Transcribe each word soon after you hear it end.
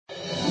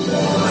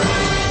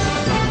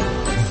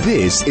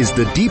This is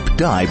The Deep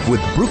Dive with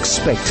Brooks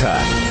Spector.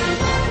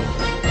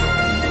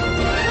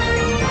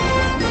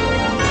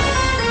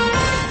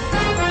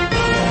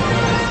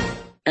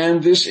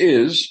 And this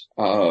is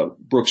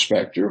Brooks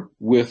Spector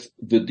with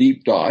The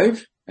Deep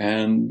Dive,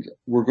 and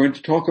we're going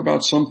to talk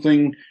about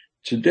something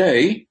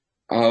today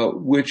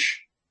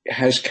which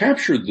has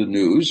captured the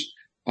news,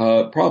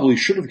 probably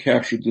should have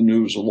captured the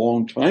news a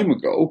long time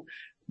ago,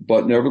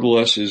 but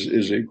nevertheless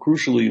is a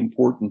crucially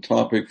important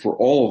topic for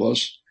all of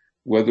us,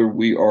 whether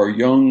we are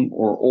young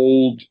or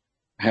old,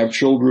 have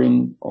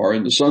children, are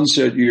in the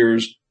sunset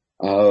years.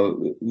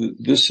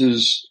 This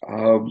is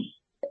our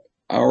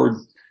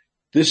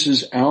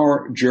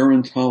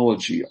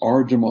gerontology,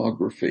 our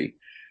demography.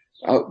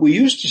 We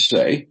used to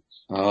say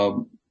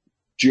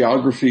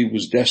geography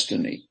was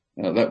destiny.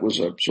 That was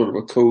a sort of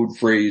a code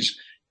phrase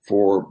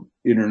for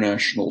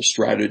international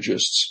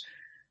strategists.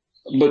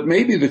 But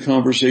maybe the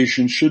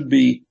conversation should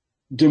be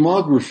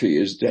demography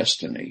is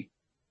destiny.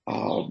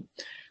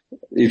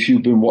 If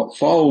you've been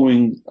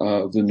following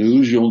the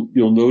news,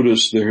 you'll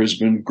notice there has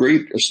been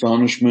great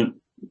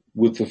astonishment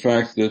with the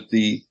fact that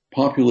the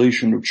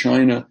population of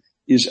China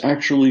is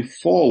actually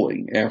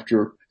falling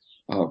after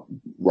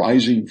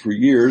rising for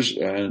years,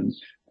 and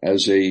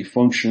as a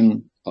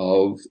function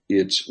of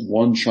its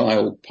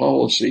one-child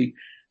policy,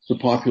 the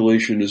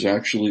population is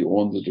actually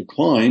on the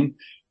decline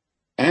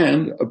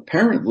and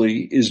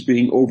apparently is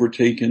being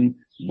overtaken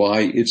by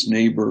its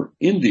neighbor,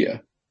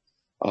 India.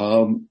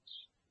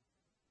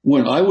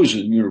 When I was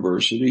in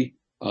university,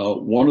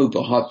 one of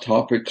the hot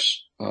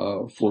topics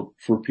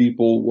for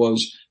people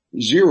was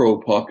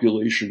zero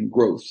population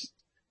growth.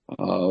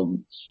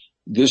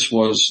 This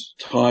was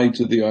tied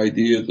to the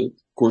idea that,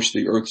 of course,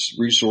 the Earth's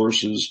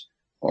resources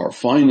are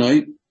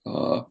finite,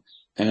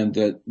 and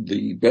that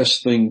the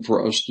best thing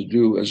for us to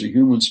do as a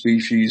human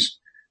species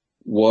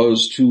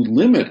was to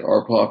limit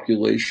our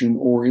population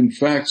or, in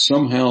fact,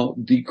 somehow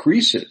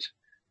decrease it.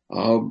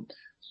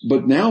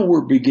 But now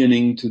we're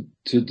beginning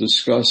to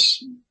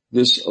discuss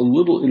this in a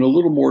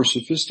little more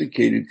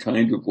sophisticated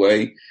kind of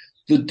way,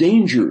 the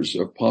dangers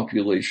of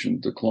population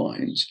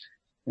declines.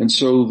 And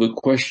so the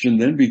question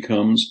then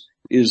becomes,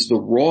 is the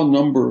raw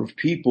number of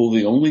people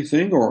the only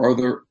thing, or are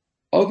there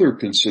other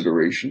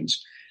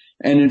considerations?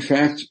 And in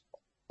fact,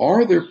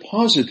 are there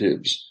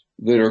positives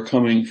that are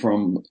coming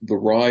from the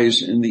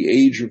rise in the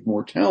age of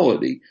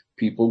mortality,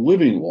 people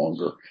living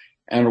longer,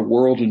 and a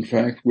world, in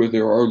fact, where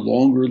there are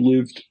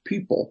longer-lived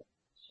people?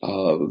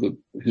 The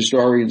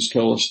historians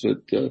tell us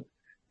that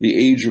the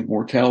age of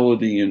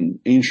mortality in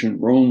ancient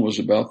Rome was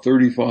about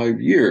 35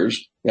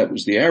 years. That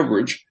was the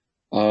average.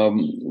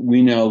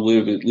 We now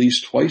live at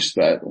least twice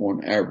that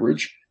on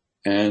average,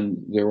 and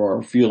there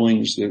are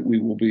feelings that we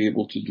will be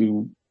able to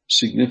do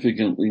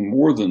significantly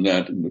more than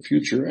that in the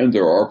future, and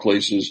there are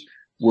places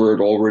where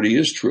it already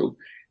is true.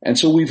 And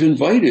so we've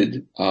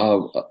invited a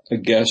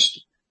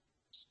guest,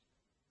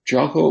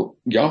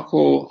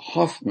 Jaco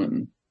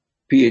Hoffman,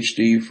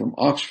 PhD from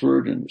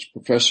Oxford, and is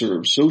professor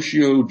of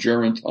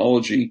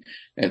socio-gerontology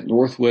at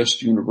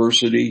Northwest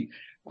University,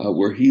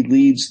 where he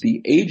leads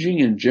the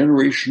Aging and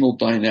Generational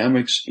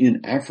Dynamics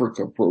in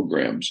Africa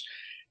programs.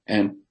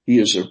 And he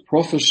is a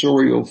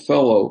professorial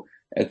fellow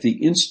at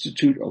the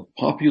Institute of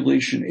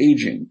Population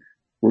Aging,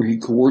 where he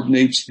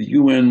coordinates the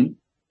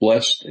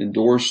UN-blessed,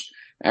 endorsed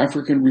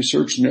African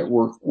Research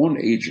Network on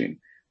Aging.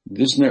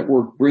 This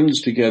network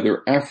brings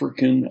together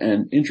African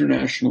and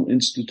international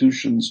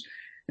institutions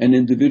and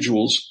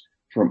individuals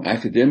from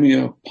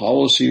academia,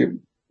 policy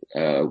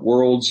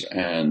worlds,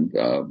 and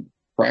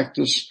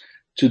practice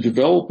to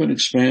develop and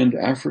expand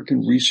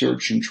African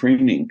research and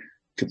training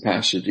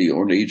capacity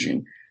on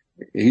aging.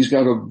 He's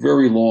got a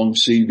very long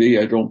CV.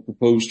 I don't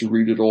propose to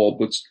read it all,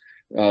 but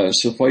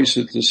suffice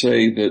it to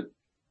say that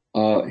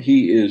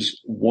he is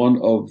one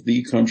of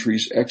the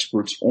country's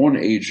experts on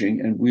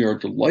aging, and we are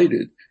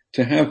delighted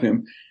to have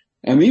him.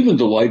 I'm even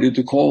delighted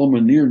to call him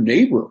a near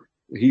neighbor.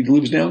 He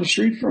lives down the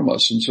street from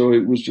us, and so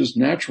it was just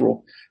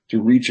natural to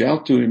reach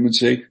out to him and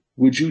say,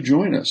 would you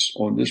join us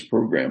on this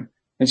program?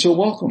 And so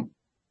welcome.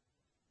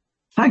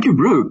 Thank you,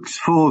 Brooks,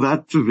 for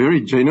that very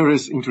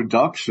generous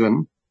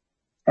introduction.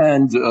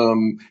 And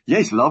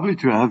yes, lovely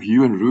to have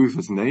you and Ruth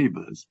as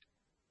neighbors.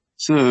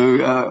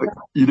 So,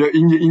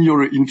 in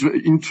your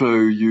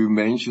intro, you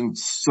mentioned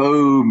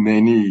so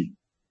many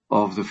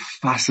of the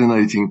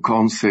fascinating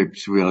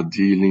concepts we are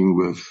dealing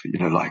with,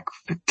 like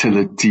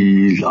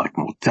fertility, like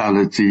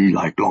mortality,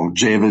 like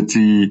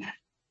longevity.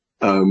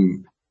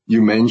 You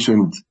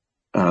mentioned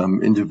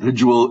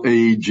individual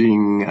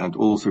aging and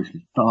also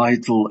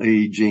societal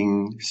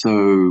aging.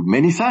 So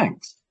many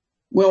thanks.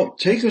 Well,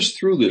 take us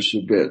through this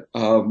a bit.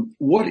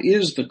 What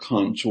is the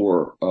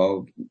contour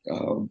of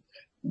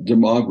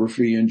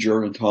demography and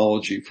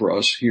gerontology for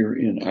us here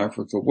in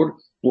Africa?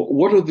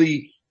 What are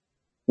the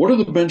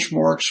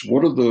benchmarks?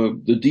 What are the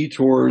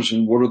detours,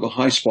 and what are the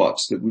high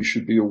spots that we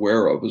should be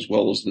aware of, as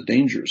well as the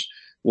dangers?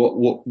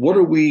 What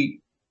are we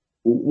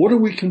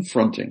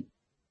confronting?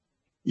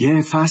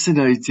 Yeah,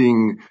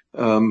 fascinating.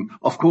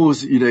 Of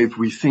course, if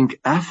we think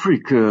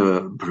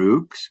Africa,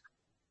 Brooks,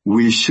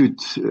 we should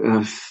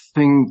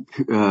think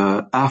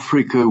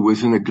Africa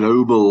within a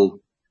global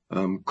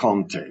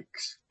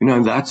context.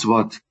 And that's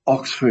what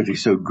Oxford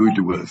is so good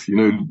with,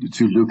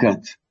 to look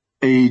at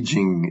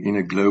aging in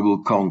a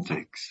global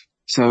context.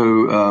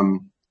 So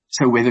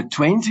where the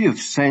 20th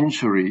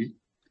century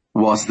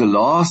was the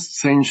last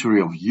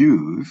century of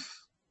youth,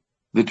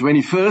 the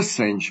 21st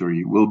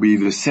century will be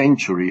the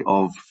century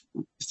of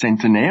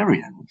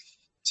centenarians.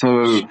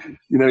 So,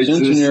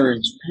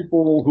 centenarians,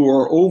 people who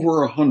are over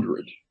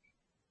 100.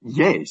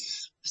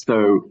 Yes.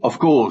 So, of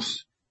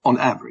course, on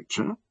average,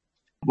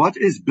 what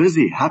is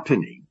busy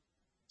happening?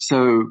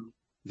 So,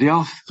 there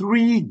are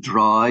three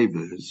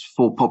drivers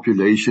for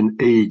population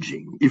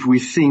aging. If we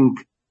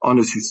think on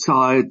a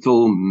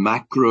societal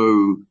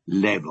macro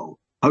level,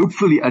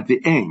 hopefully at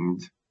the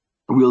end,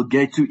 we'll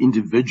get to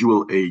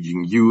individual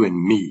aging, you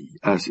and me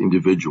as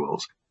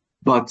individuals.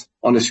 But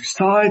on a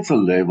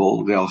societal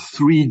level, there are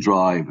three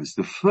drivers.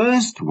 The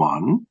first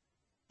one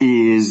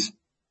is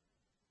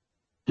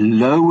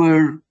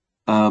lower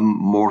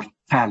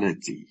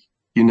mortality.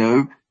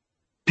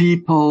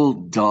 People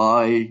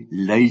die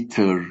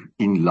later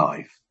in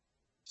life.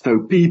 So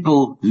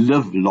people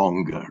live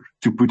longer,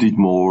 to put it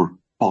more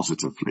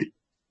positively.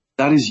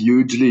 That is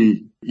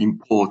hugely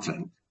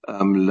important.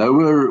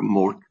 Lower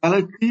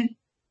mortality,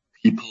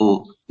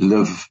 people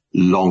live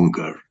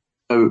longer.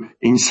 So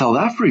in South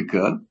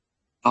Africa,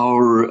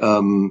 our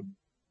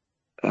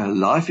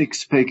life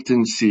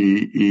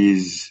expectancy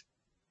is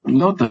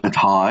not that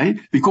high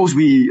because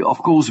we,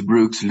 of course,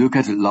 Brooks, look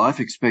at life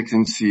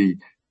expectancy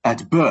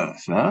at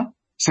birth.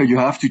 So you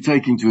have to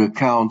take into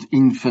account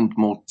infant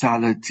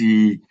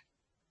mortality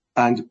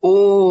and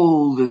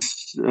all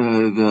this,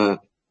 the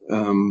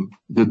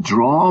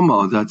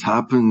drama that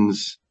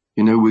happens,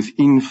 with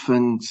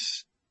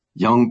infants,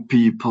 young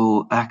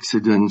people,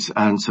 accidents,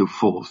 and so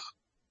forth.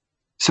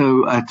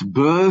 So at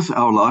birth,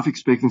 our life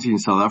expectancy in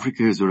South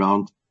Africa is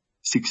around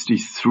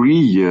 63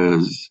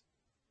 years,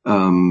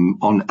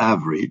 on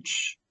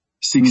average,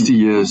 60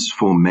 years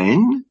for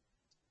men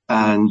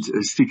and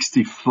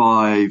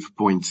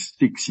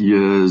 65.6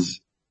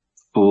 years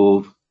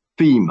for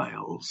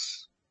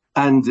females.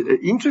 And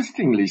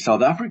interestingly,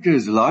 South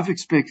Africa's life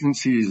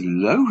expectancy is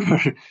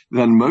lower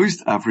than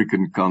most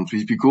African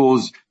countries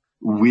because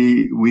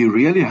we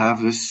really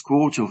have this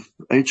scourge of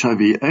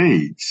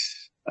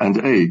HIV/AIDS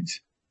and AIDS.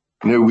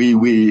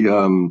 We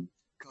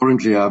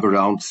currently have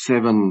around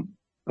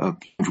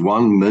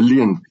 7.1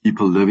 million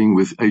people living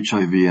with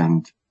HIV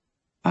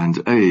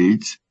and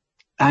AIDS.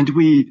 And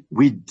we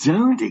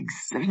don't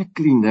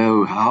exactly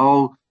know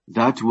how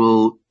that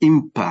will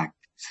impact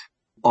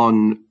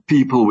on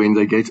people when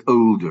they get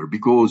older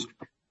because,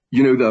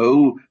 the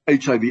whole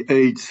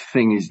HIV/AIDS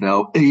thing is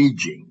now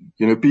aging.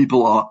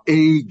 People are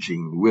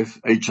aging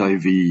with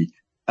HIV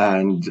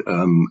and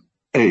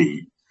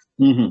AIDS.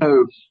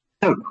 Mm-hmm.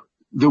 So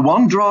the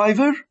one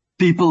driver,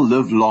 people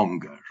live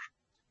longer.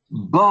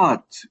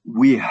 But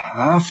we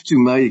have to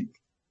make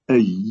a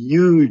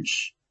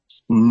huge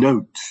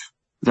note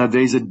that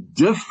there's a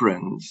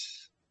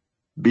difference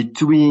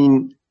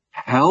between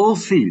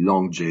healthy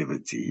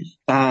longevity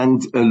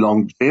and a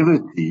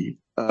longevity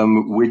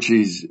which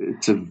is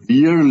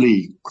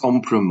severely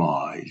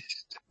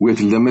compromised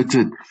with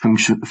limited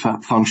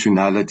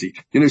functionality.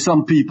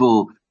 Some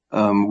people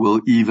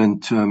will even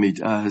term it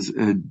as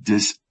a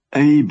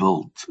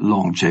disabled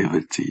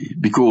longevity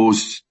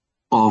because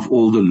of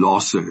all the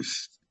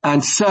losses.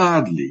 And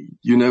sadly,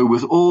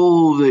 with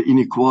all the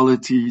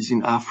inequalities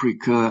in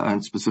Africa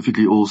and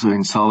specifically also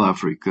in South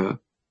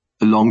Africa,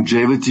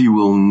 longevity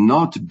will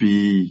not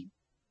be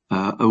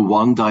a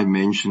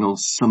one-dimensional,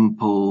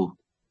 simple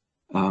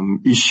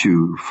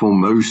issue for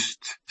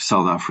most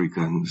South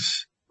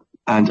Africans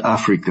and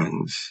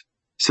Africans.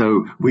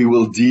 So we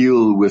will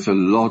deal with a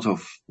lot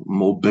of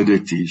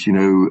morbidities,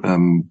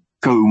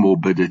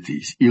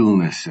 comorbidities,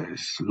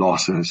 illnesses,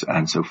 losses,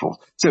 and so forth.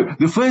 So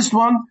the first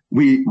one,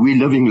 we're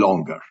living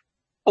longer,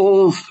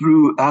 all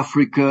through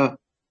Africa,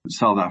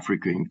 South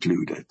Africa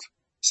included.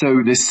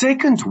 So the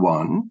second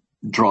one,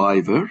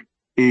 driver,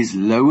 is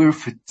lower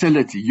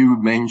fertility. You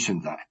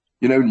mentioned that.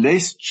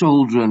 Less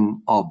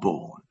children are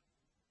born.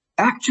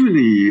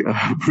 Actually,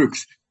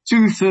 Brooks,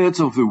 2/3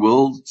 of the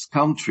world's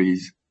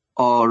countries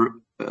are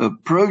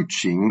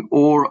approaching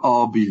or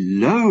are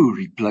below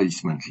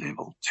replacement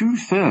level.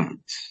 2/3.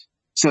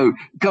 So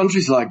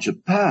countries like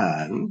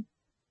Japan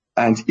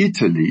and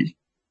Italy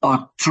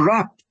are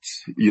trapped,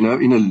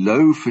 in a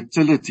low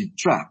fertility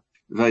trap.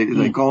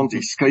 They can't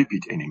escape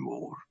it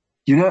anymore.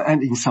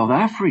 And in South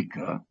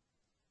Africa,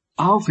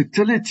 our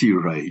fertility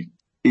rate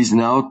is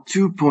now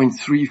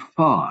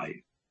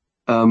 2.35.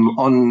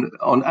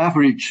 On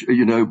average,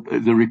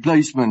 the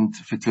replacement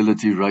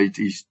fertility rate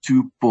is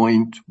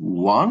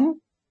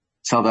 2.1.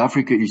 South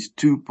Africa is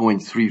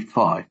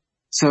 2.35.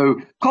 So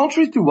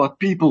contrary to what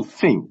people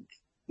think,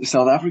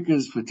 South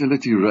Africa's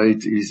fertility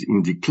rate is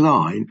in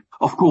decline.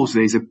 Of course,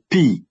 there's a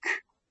peak,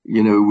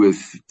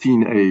 with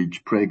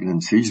teenage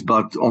pregnancies,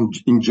 but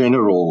in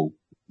general,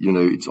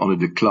 it's on a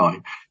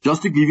decline.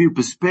 Just to give you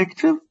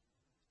perspective,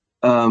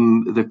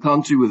 The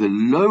country with the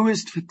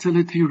lowest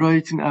fertility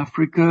rate in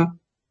Africa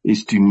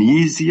is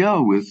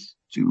Tunisia with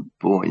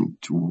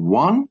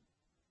 2.1.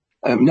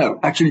 No,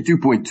 actually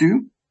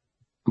 2.2,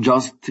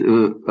 just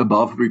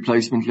above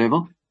replacement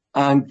level.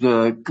 And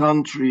the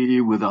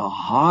country with the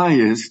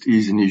highest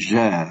is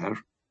Niger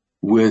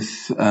with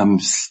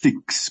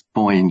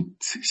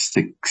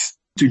 6.6.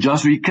 To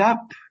just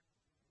recap,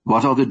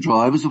 what are the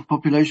drivers of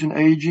population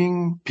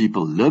aging?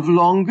 People live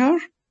longer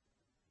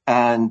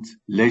and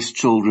less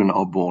children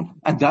are born.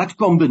 And that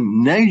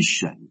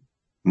combination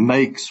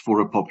makes for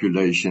a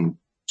population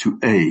to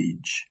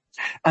age.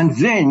 And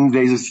then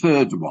there's a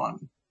third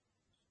one,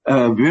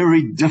 a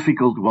very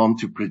difficult one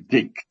to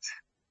predict,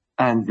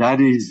 and that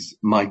is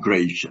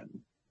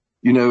migration.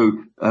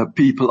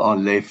 People are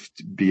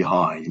left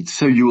behind.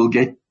 So you will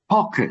get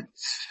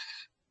pockets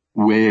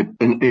where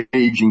an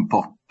aging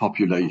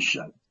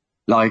population,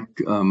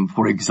 like,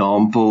 for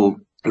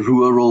example,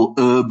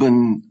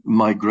 rural-urban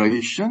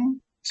migration.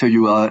 So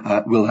you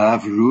will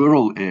have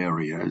rural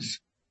areas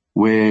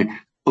where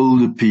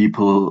older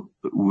people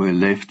were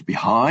left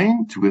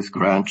behind with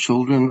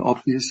grandchildren,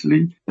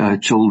 obviously,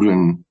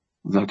 children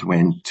that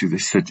went to the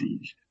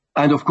cities.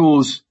 And of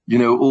course,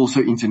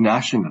 also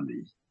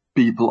internationally,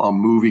 people are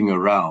moving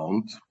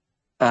around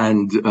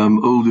and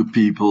older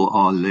people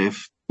are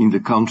left in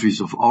the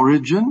countries of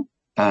origin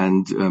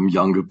and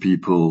younger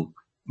people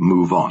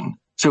move on.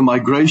 So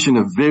migration,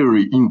 a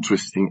very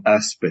interesting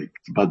aspect,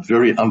 but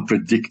very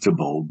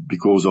unpredictable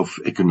because of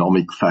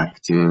economic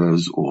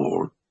factors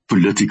or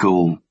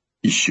political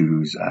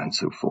issues and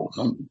so forth.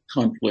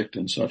 Conflict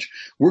and such.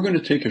 We're going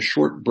to take a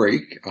short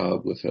break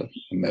with a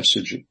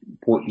message of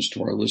importance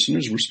to our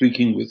listeners. We're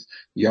speaking with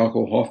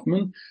Jaco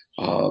Hoffman,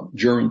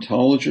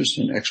 gerontologist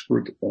and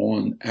expert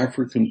on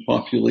African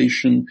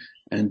population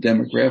and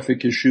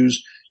demographic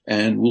issues,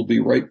 and we'll be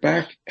right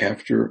back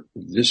after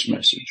this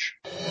message.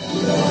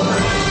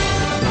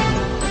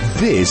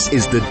 This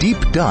is the Deep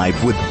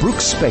Dive with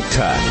Brooks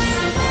Spector.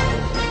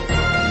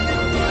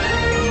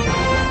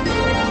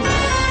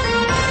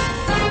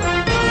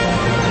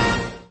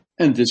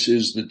 And this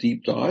is the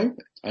Deep Dive,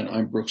 and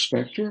I'm Brooks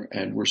Spector,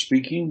 and we're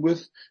speaking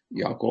with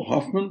Jaco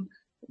Hoffman,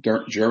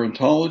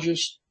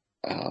 gerontologist,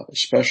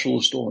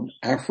 specialist on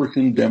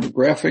African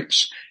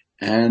demographics,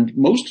 and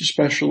most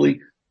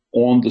especially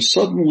on the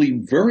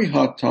suddenly very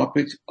hot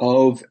topic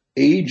of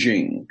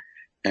aging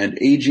and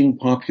aging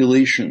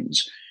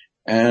populations.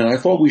 And I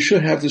thought we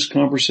should have this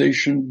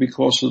conversation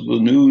because of the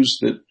news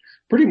that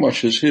pretty much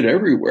has hit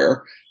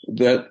everywhere,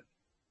 that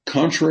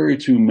contrary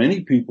to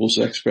many people's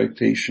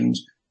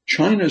expectations,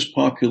 China's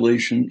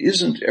population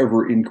isn't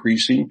ever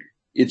increasing,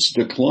 it's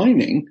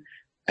declining,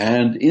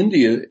 and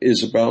India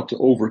is about to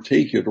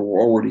overtake it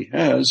or already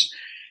has.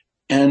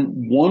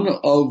 And one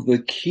of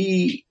the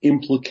key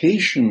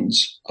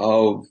implications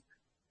of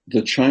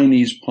the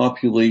Chinese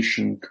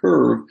population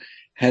curve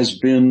has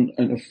been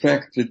an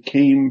effect that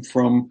came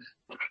from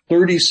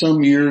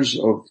 30-some years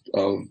of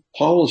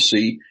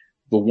policy,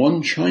 the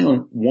one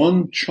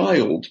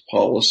child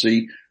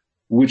policy,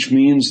 which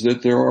means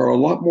that there are a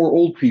lot more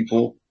old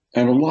people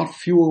and a lot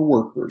fewer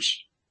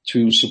workers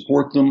to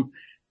support them,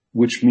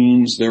 which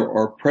means there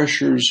are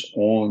pressures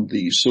on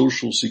the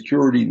social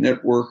security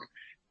network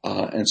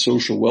and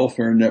social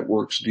welfare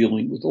networks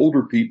dealing with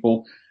older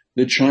people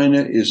that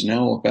China is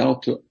now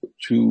about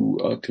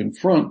to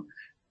confront.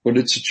 But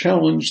it's a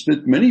challenge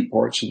that many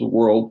parts of the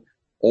world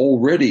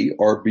already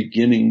are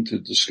beginning to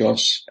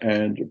discuss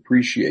and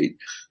appreciate.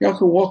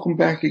 Jaco, welcome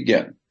back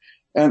again.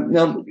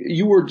 Now,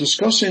 you were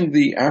discussing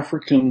the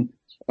African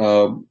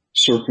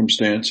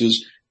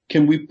circumstances.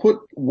 Can we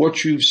put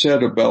what you've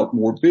said about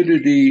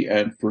morbidity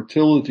and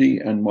fertility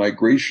and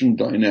migration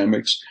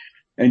dynamics,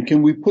 and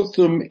can we put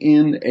them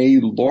in a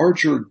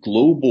larger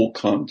global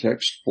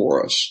context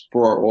for us,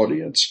 for our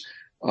audience?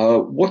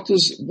 What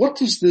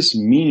does this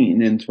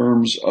mean in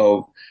terms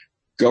of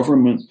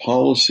government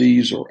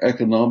policies or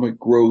economic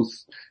growth,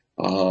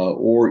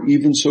 or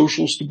even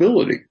social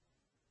stability?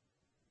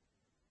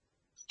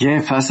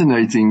 Yeah,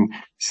 fascinating.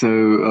 So,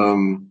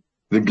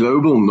 the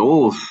global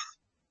north,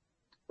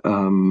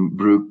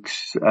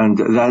 Brooks, and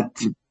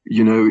that,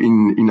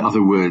 in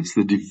other words,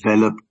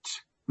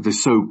 the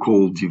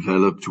so-called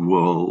developed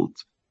world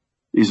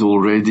is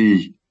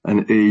already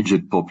an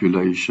aged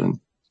population.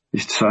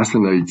 It's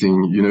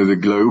fascinating. The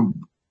globe,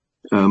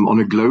 on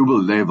a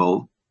global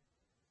level,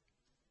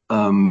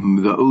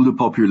 the older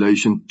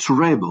population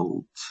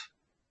trebled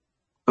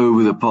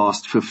over the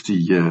past 50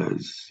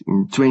 years.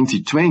 In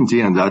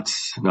 2020, and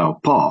that's now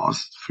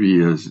past, 2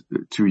 years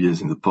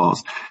in the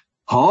past,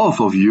 half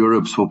of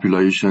Europe's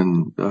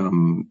population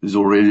is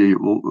already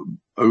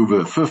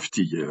over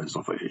 50 years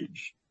of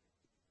age.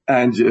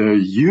 And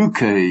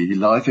UK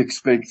life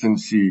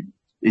expectancy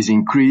is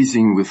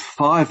increasing with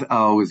 5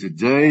 hours a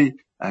day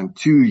and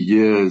 2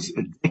 years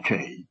a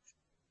decade.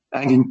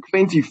 And in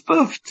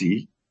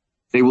 2050,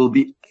 there will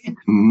be 8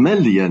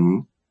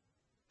 million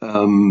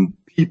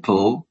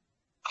people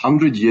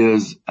 100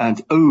 years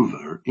and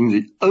over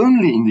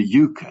only in the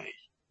UK.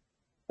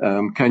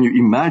 Can you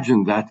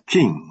imagine that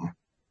king?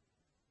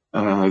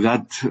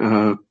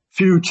 that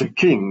future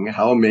king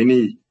how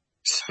many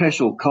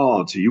special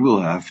cards he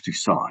will have to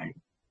sign.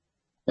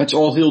 That's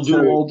all he'll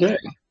do all day.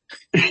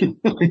 Yeah.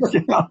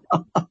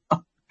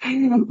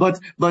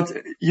 But,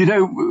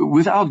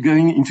 without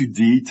going into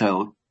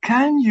detail,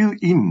 can you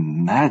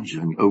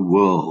imagine a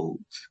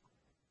world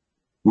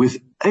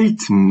with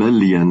 8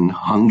 million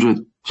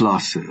 100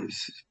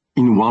 pluses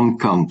in one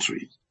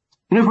country?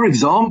 For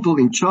example,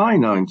 in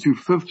China in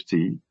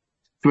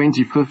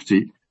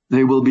 2050,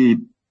 there will be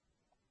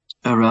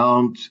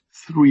around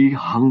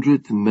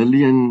 300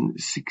 million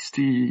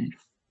 60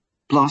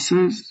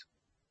 pluses.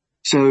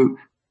 So,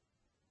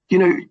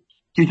 you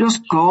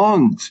just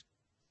can't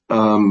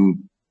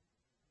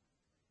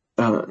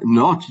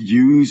not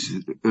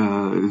use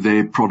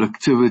their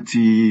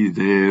productivity,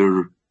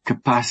 their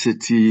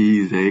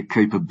capacity, their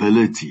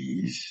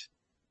capabilities.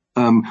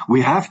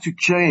 We have to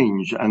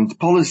change, and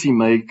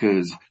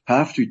policymakers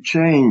have to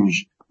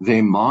change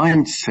their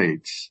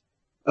mindsets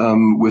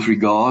with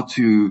regard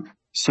to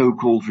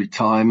so-called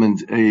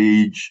retirement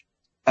age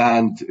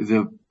and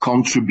the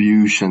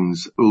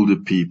contributions older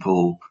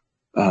people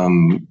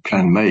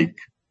can make.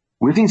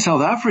 Within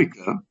South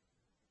Africa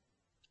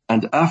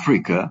and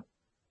Africa,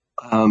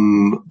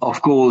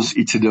 of course,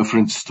 it's a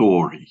different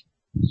story.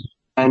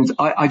 And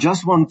I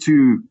just want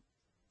to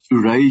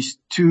raise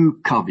two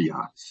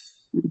caveats,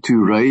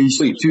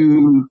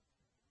 two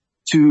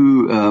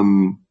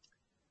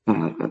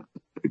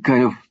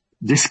kind of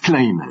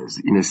disclaimers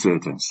in a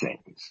certain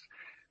sense.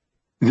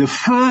 The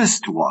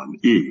first one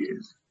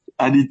is,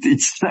 and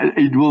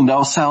it will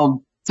now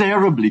sound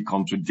terribly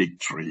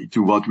contradictory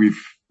to what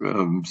we've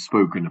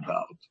spoken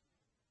about.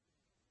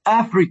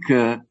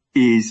 Africa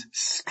is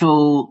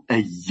still a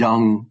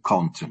young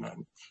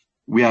continent.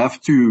 We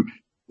have to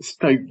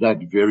state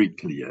that very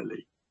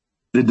clearly.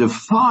 The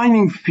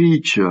defining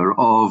feature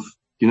of,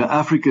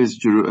 Africa's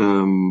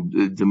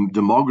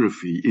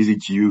demography is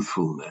its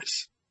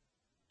youthfulness.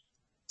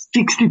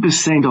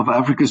 60% of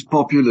Africa's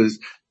populace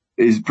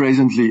is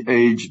presently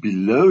aged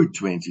below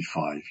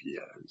 25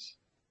 years.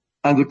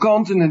 And the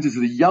continent is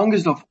the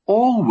youngest of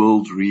all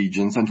world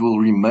regions and will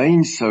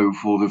remain so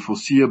for the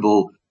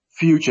foreseeable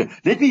future.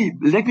 Let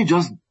me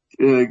just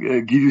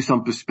give you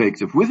some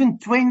perspective. Within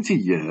 20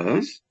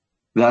 years,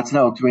 that's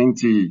now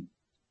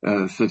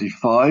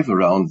 2035,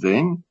 around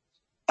then,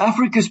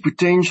 Africa's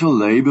potential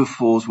labor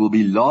force will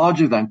be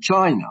larger than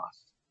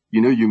China's.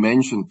 You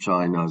mentioned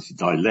China's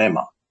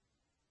dilemma.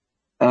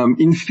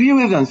 In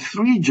fewer than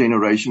 3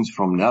 generations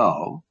from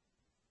now,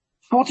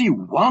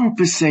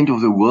 41% of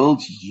the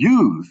world's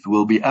youth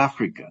will be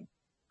African.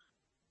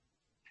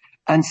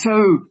 And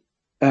so,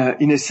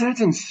 in a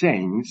certain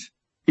sense,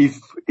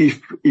 if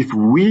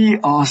we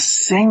are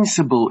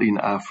sensible in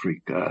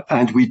Africa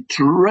and we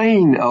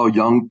train our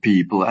young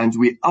people and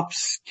we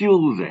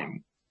upskill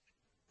them,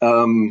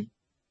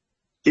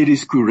 it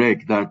is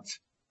correct that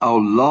our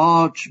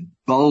large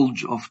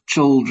bulge of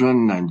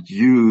children and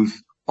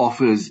youth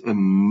offers a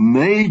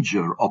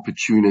major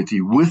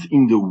opportunity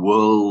within the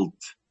world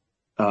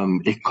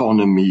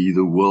economy,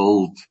 the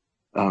world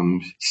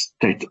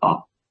set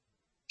up.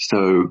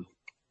 So,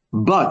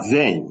 but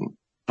then,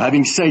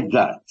 having said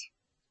that,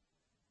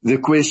 the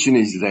question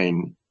is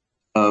then,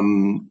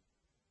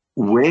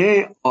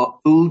 where are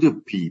older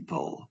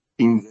people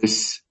in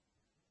this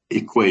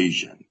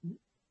equation?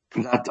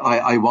 That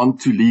I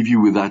want to leave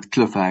you with that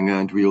cliffhanger,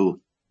 and we'll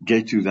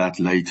get to that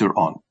later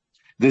on.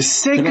 The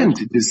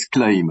second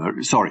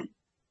disclaimer, sorry.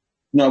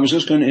 No, I was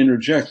just going to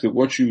interject that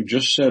what you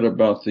just said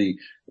about the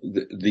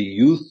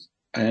youth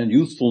and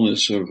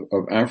youthfulness of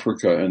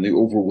Africa and the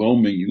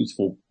overwhelming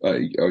youthful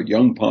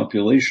young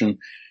population,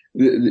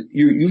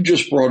 you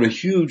just brought a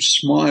huge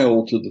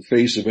smile to the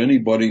face of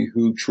anybody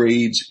who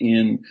trades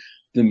in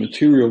the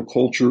material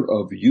culture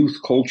of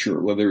youth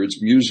culture, whether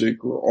it's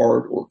music or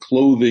art or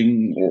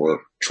clothing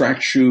or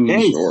track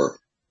shoes or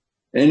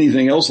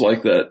anything else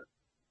like that.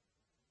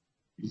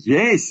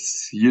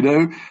 Yes,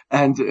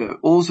 and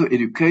also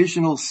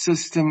educational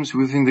systems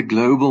within the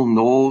global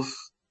north,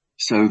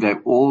 so they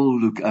all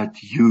look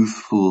at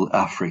youthful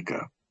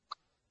Africa.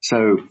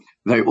 So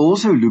they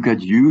also look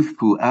at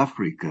youthful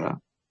Africa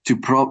to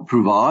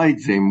provide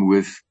them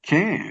with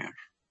care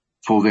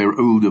for their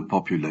older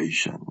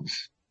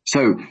populations.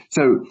 So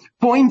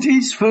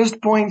first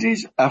point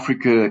is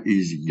Africa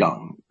is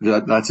young.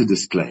 That's a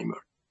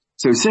disclaimer.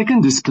 So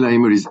second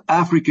disclaimer is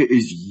Africa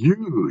is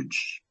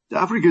huge.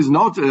 Africa is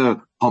not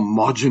a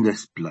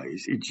homogeneous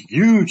place. It's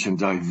huge and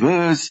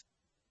diverse.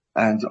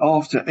 And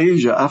after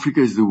Asia,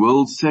 Africa is the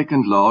world's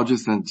second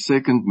largest and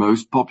second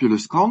most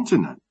populous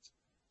continent.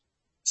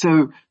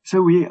 So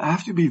we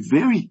have to be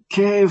very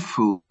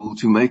careful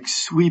to make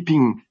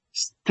sweeping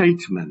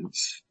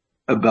statements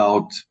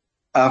about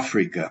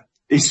Africa,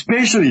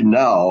 especially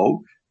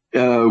now,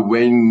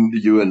 when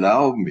you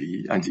allow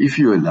me, and if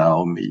you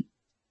allow me,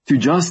 to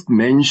just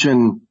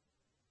mention,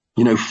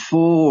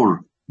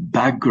 4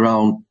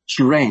 background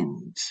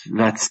trends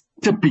that's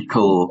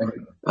typical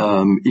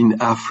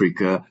in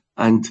Africa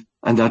and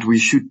that we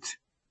should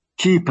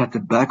keep at the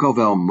back of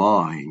our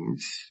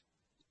minds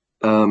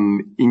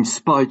in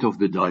spite of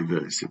the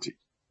diversity.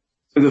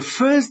 So the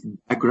first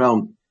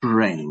background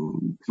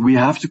trend we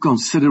have to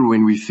consider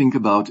when we think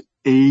about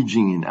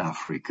aging in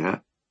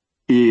Africa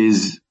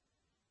is,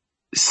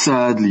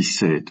 sadly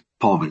said,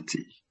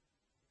 poverty.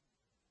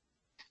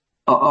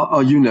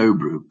 You know,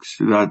 Brooks,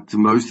 that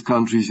most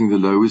countries in the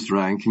lowest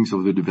rankings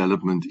of the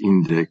development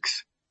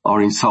index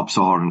are in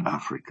sub-Saharan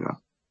Africa.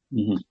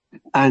 Mm-hmm.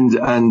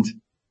 And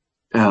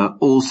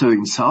also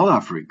in South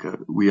Africa,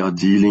 we are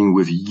dealing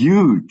with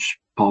huge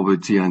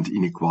poverty and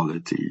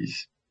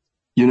inequalities.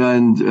 You know,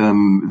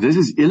 and this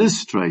is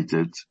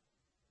illustrated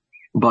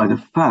by the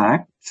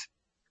fact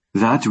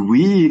that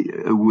we,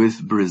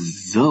 with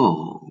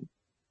Brazil,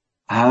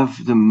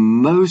 have the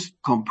most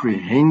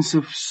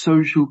comprehensive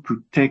social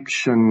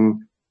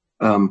protection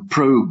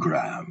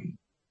program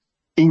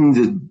in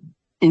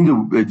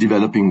the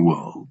developing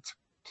world.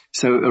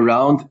 So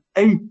around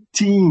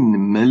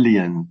 18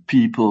 million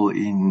people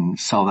in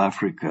South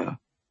Africa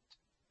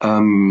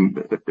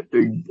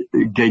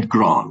get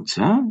grants.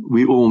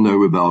 We all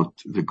know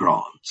about the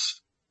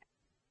grants.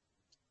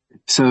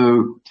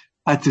 So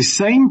at the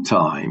same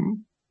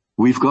time,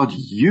 we've got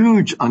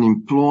huge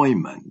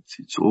unemployment.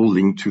 It's all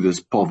linked to this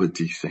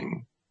poverty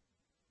thing.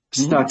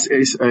 Stats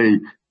SA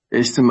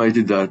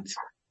estimated that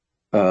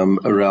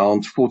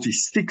around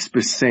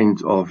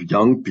 46% of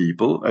young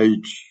people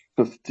aged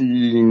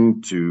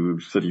 15 to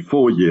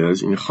 34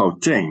 years in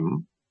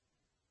Gauteng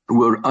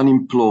were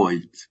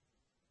unemployed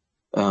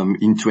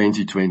in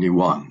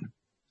 2021.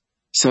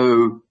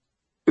 So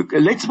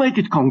let's make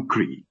it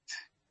concrete.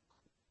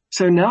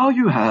 So now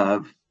you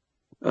have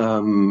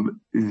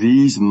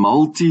these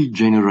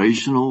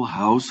multi-generational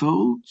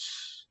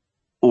households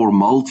or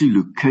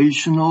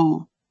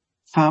multi-locational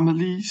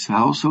families,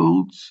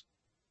 households.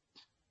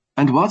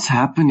 And what's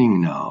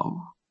happening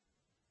now?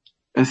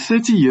 A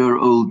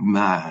 30-year-old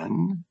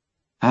man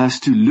has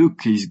to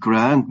look his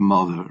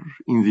grandmother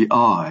in the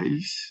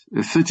eyes.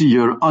 A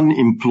 30-year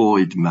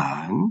unemployed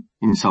man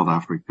in South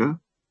Africa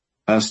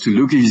has to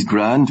look his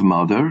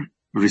grandmother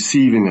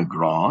receiving a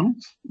grant.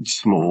 It's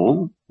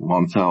small,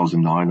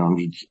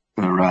 1,900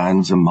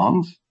 rands a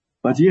month.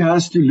 But he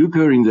has to look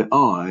her in the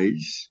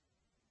eyes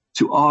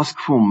to ask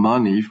for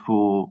money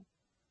for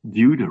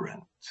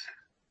deodorant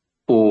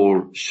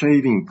or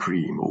shaving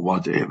cream or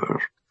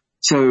whatever.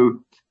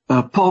 So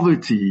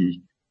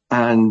poverty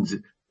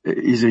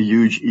is a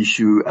huge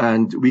issue,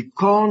 and we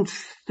can't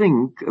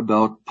think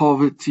about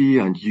poverty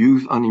and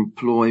youth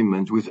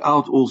unemployment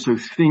without also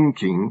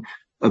thinking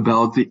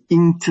about the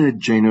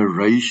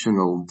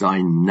intergenerational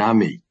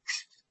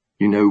dynamics,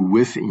 you know,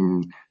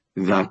 within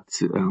that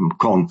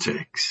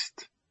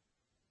context.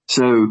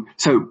 So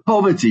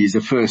poverty is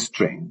the first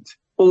trend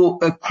all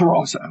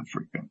across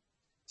Africa.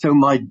 So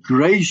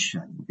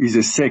migration is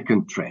a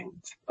second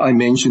trend. I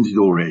mentioned it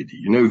already.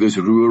 You know, this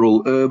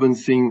rural-urban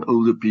thing,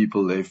 older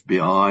people left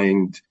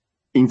behind,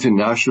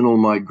 international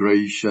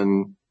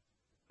migration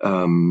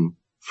from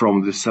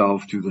the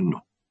south to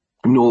the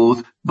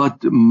north,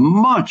 but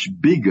much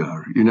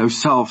bigger, you know,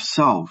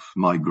 south-south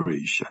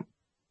migration.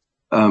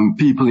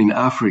 People in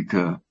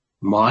Africa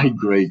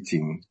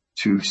migrating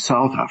to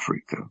South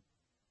Africa.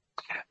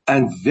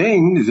 And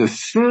then the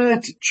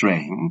third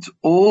trend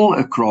all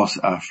across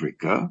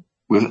Africa,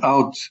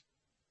 without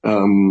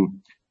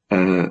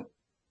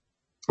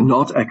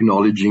not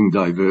acknowledging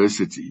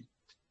diversity,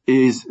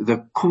 is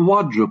the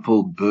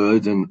quadruple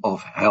burden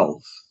of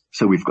health.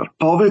 So we've got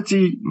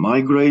poverty,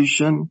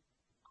 migration,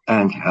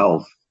 and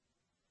health.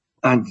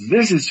 And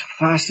this is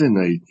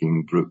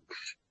fascinating,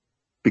 Brooks,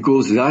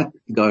 because that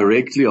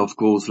directly, of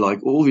course,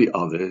 like all the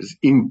others,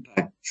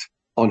 impacts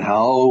on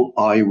how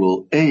I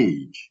will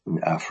age in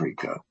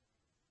Africa.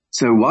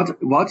 So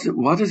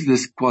what is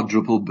this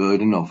quadruple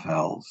burden of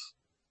health?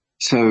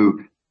 So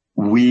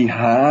we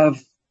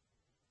have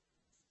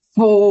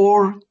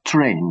 4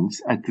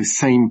 trends at the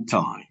same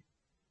time.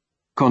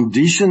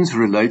 Conditions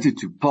related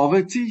to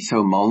poverty,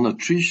 so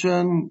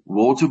malnutrition,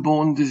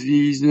 waterborne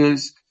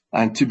diseases,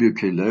 and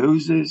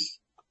tuberculosis,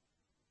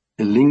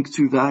 a link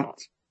to that.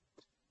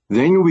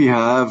 Then we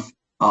have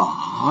a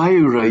high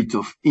rate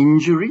of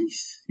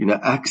injuries, you know,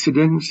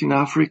 accidents in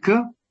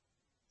Africa.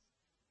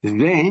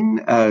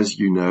 Then, as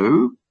you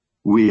know,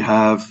 we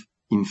have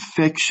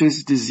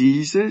infectious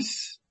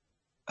diseases,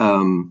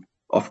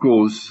 of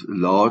course,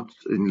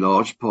 in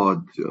large part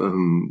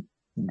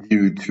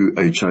due to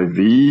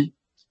HIV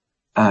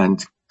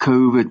and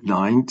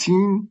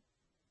COVID-19.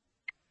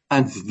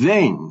 And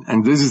then,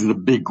 and this is the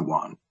big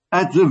one,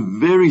 at the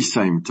very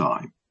same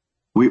time,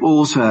 we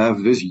also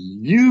have this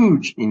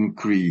huge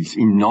increase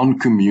in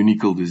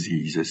non-communicable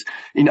diseases.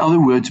 In other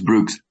words,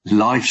 Brooks,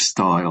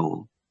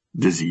 lifestyle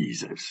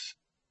diseases.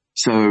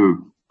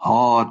 So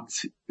heart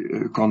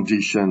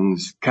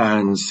conditions,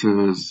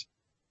 cancers,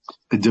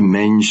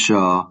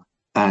 dementia,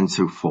 and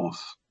so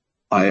forth.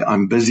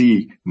 I'm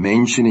busy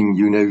mentioning,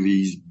 you know,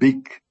 these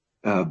big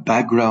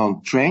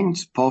background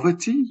trends: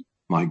 poverty,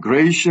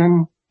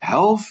 migration,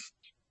 health,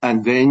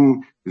 and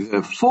then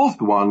the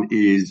fourth one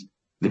is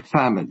the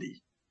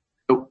family.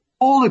 So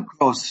all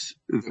across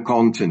the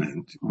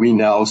continent, we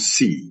now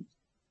see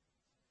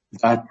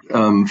that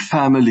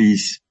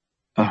families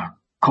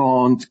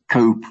can't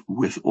cope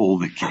with all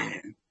the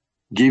care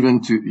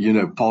given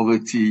to,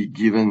 poverty,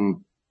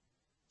 given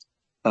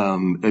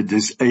a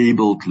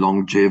disabled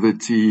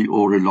longevity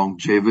or a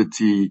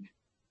longevity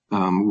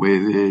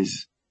where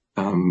there's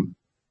a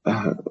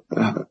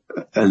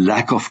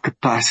lack of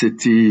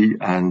capacity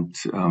and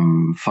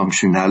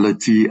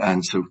functionality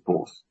and so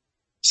forth.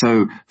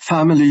 So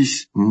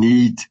families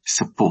need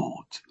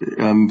support.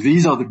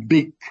 These are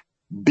the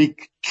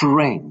big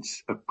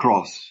trends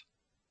across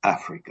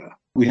Africa.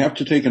 We have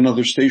to take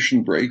another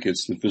station break.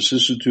 It's the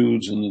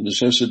vicissitudes and the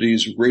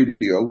necessities of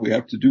radio. We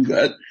have to do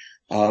that.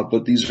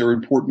 But these are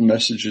important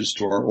messages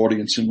to our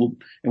audience, and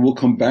we'll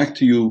come back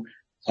to you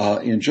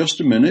in just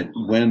a minute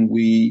when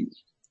we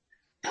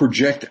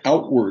project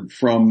outward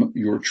from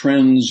your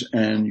trends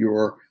and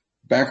your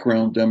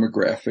background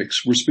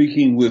demographics. We're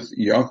speaking with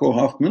Jaco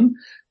Hoffman,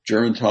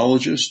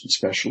 gerontologist and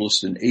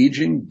specialist in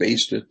aging,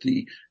 based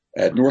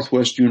at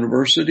Northwest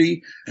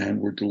University, and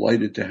we're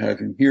delighted to have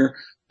him here.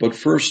 But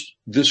first,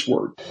 this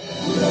word.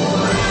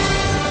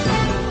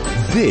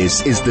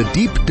 This is the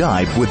Deep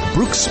Dive with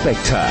Brooks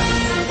Spector.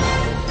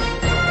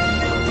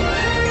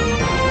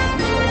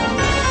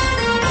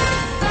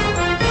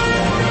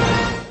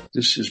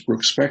 This is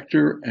Brooks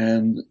Spector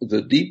and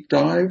the Deep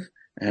Dive,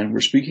 and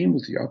we're speaking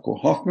with Jaco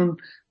Hoffman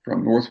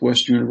from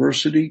Northwest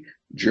University,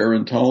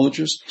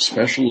 gerontologist,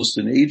 specialist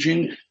in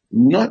aging,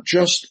 not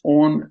just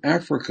on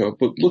Africa,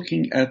 but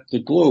looking at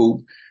the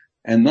globe,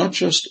 and not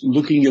just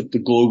looking at the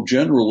globe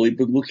generally,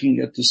 but looking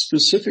at the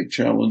specific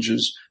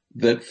challenges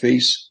that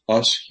face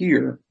us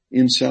here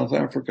in South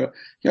Africa.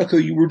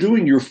 Jaco, you were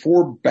doing your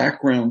 4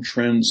 background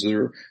trends that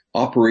are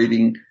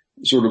operating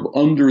sort of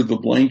under the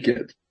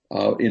blanket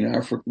in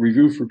Africa.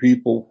 Review for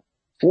people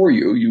for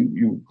you.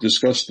 You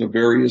discussed the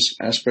various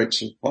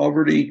aspects of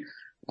poverty,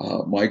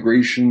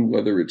 migration,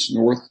 whether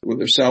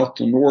south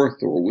to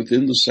north or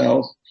within the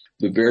south,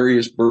 the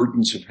various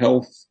burdens of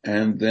health,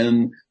 and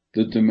then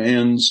the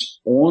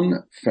demands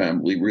on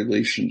family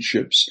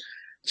relationships.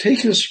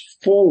 Take us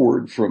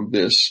forward from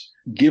this,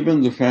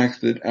 given the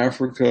fact that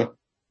Africa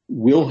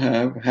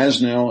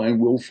has now, and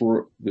will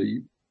for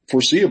the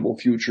foreseeable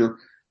future,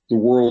 the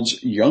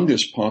world's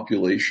youngest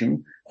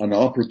population, an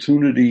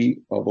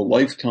opportunity of a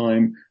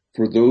lifetime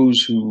for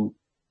those who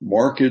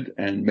market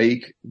and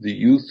make the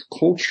youth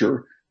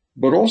culture,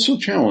 but also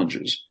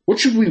challenges. What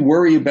should we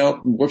worry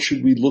about, and what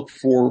should we look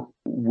for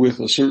with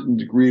a certain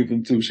degree of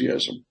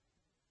enthusiasm?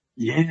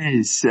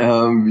 Yes,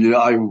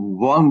 I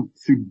want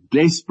to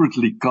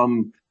desperately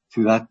come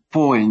to that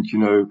point,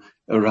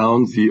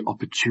 around the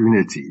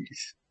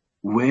opportunities.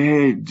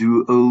 Where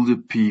do older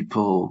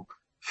people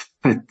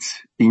fit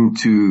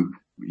into,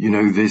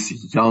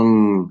 this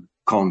young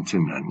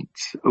continent?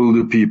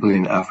 Older people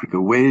in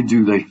Africa, where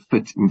do they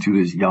fit into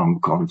this young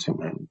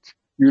continent?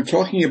 You're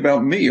talking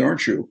about me,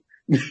 aren't you?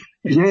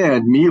 Yeah,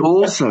 and me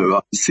also.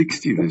 I'm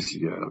 60 this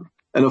year.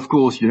 And of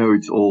course,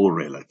 it's all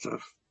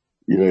relative.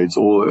 It's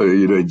all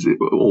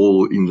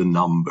in the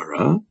number,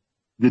 huh?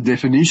 The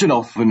definition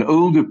of an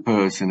older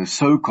person is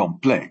so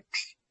complex.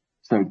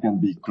 So it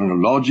can be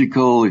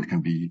chronological, it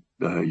can be,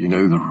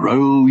 the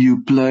role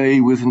you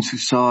play within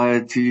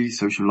society,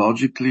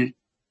 sociologically.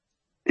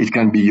 It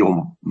can be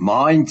your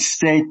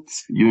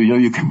mindset.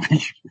 You can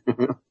be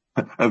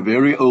a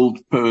very old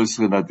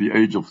person at the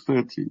age of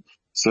 30.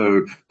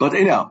 But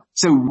anyhow,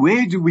 so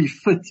where do we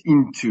fit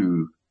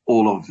into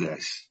all of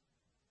this?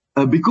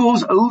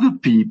 Because older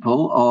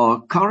people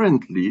are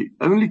currently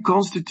only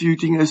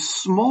constituting a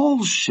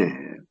small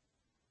share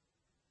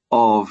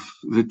of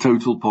the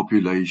total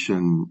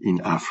population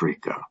in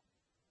Africa.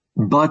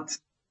 But,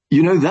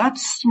 that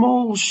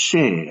small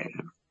share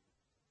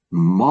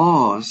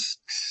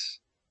masks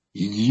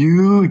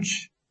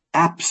huge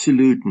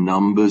absolute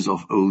numbers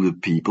of older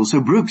people.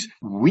 So Brooks,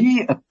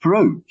 we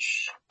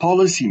approach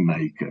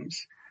policymakers.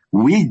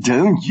 We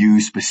don't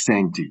use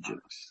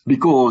percentages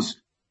because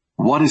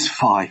what is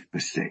 5%?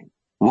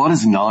 What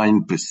is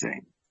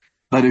 9%?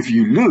 But if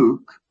you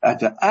look at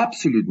the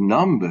absolute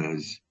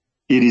numbers,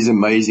 it is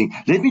amazing.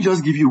 Let me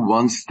just give you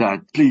one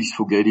stat. Please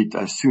forget it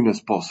as soon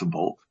as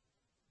possible.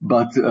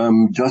 But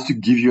just to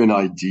give you an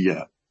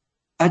idea,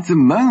 at the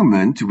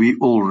moment we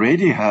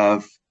already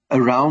have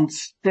around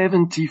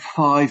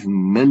 75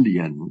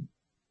 million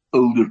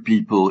older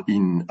people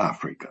in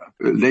Africa.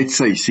 Let's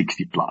say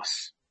 60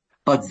 plus.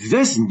 But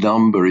this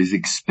number is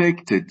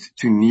expected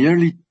to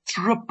nearly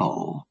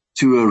triple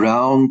to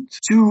around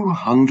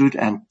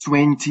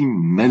 220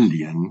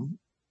 million,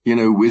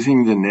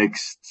 within the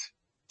next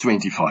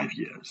 25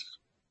 years.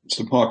 It's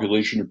the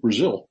population of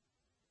Brazil.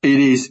 It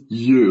is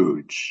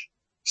huge.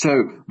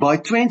 So by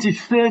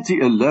 2030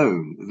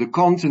 alone, the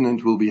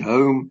continent will be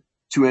home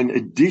to an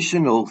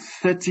additional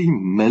 30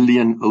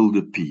 million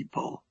older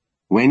people.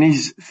 When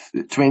is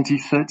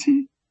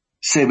 2030?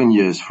 7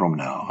 years from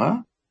now,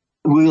 huh?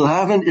 We'll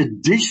have an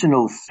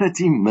additional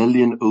 30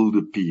 million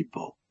older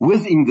people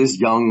within this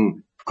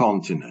young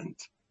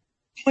continent.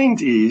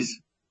 Point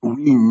is,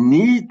 we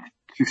need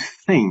to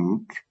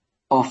think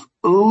of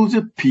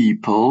older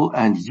people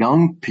and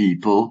young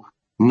people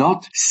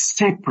not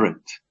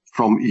separate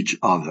from each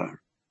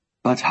other,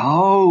 but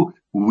how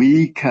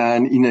we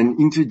can, in an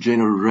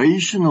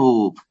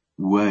intergenerational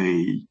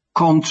way,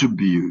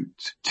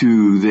 contribute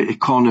to the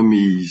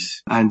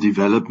economies and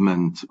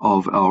development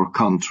of our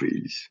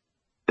countries.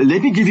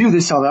 Let me give you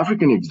the South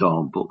African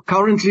example.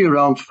 Currently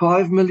around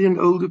 5 million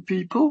older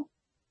people,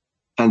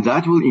 and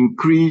that will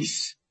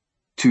increase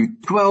to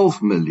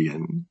 12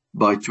 million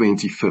by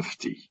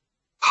 2050.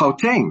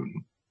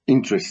 Gauteng,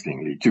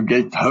 interestingly, to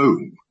get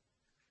home,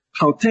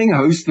 Gauteng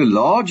hosts the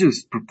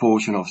largest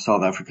proportion of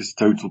South Africa's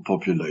total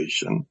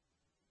population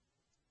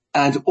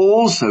and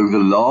also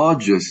the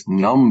largest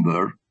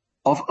number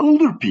of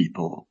older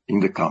people in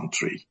the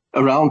country.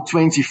 Around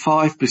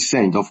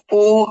 25% of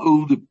all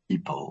older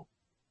people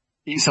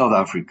in South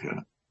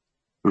Africa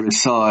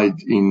reside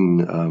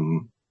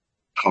in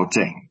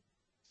Gauteng.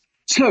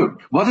 So,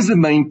 what is the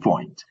main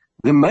point?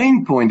 The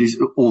main point is,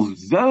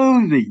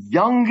 although the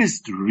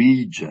youngest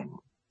region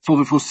for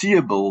the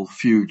foreseeable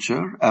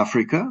future,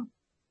 Africa,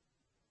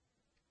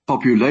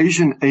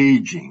 population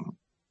aging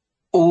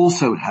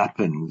also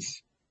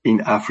happens in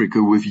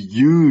Africa with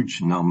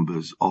huge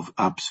numbers of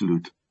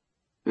absolute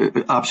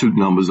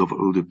numbers of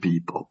older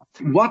people.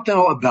 What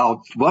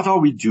are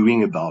we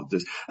doing about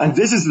this? And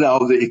this is now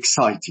the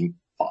exciting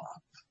part.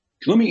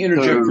 Let me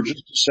interject for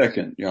just a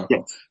second, Jaco.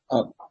 Yes.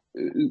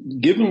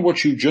 Given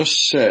what you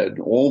just said,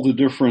 all the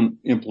different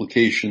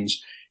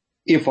implications,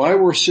 if I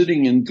were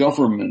sitting in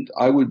government,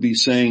 I would be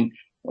saying,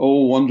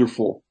 oh,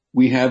 wonderful.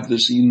 We have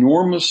this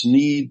enormous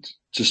need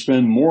to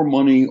spend more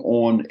money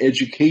on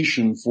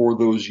education for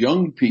those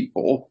young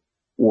people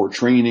or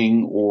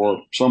training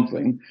or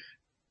something.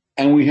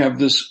 And we have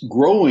this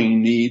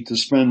growing need to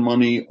spend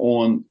money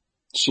on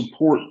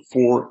support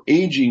for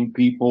aging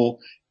people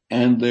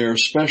and their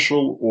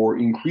special or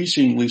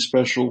increasingly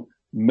special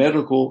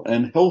medical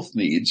and health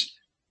needs.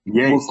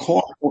 Yes.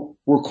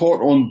 We're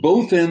caught on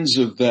both ends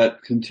of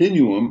that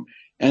continuum,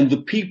 and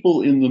the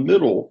people in the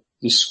middle,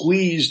 the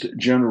squeezed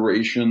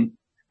generation,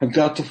 have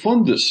got to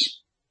fund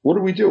this. What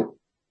do we do?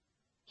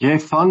 Yeah,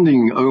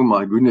 funding, oh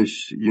my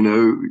goodness,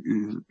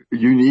 you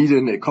need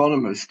an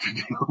economist to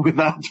deal with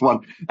that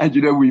one.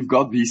 And we've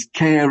got these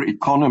care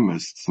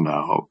economists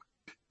now,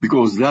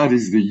 because that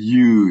is the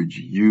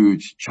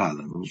huge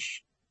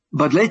challenge.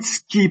 But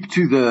let's keep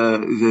to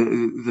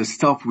the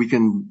stuff we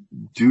can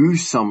do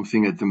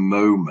something at the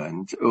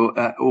moment,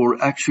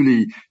 or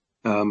actually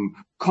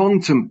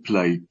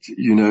contemplate,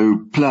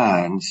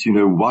 plans,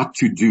 what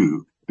to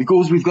do.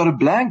 Because we've got a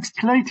blank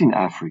slate in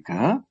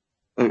Africa,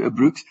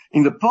 Brooks.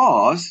 In the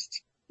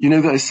past,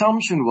 the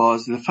assumption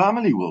was the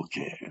family will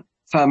care.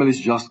 Families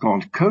just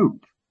can't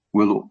cope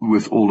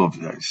with all of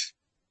this.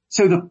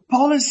 So the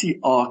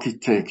policy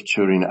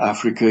architecture in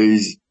Africa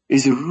is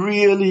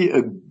really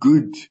a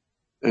good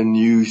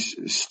news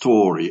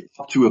story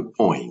up to a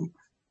point.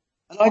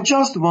 And I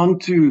just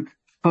want to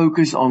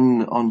focus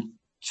on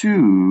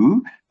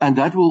two, and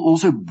that will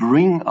also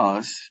bring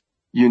us,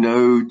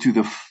 to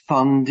the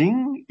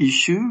funding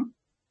issue,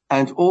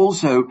 and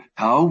also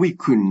how we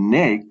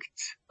connect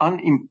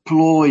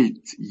unemployed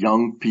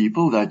young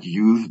people, that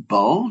youth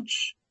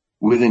bulge,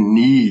 with the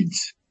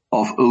needs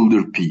of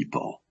older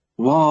people.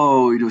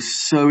 Wow, it was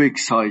so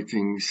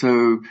exciting.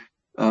 So,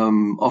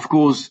 of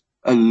course,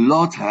 a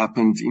lot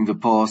happened in the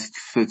past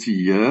 30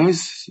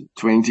 years,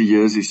 20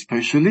 years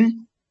especially.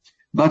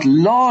 But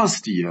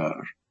last year,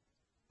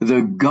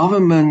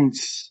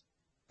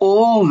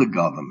 all the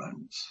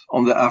governments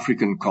on the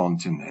African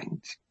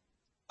continent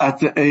at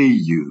the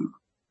AU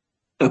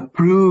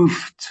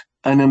approved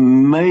an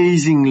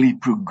amazingly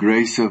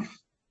progressive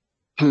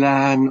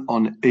plan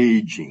on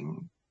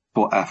aging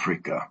for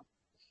Africa.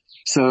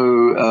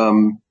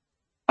 So,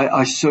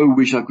 I so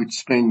wish I could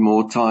spend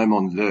more time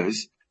on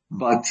this,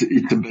 but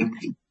it's a bit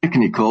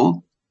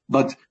technical.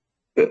 But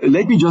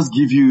let me just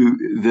give you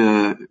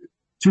the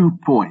 2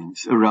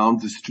 points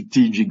around the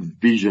strategic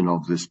vision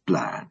of this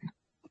plan.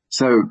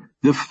 So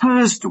the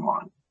first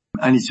one,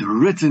 and it's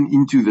written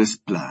into this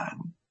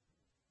plan,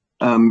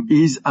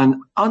 is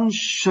an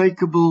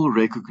unshakable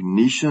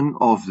recognition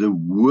of the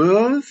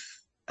worth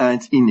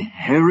and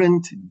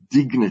inherent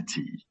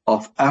dignity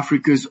of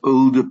Africa's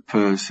older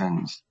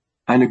persons,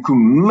 and a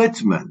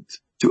commitment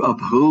to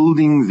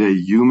upholding their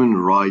human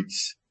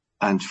rights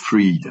and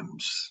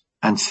freedoms.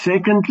 And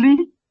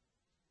secondly,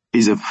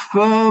 is a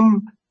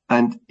firm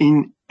and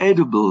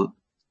inedible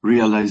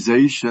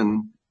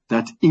realization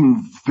that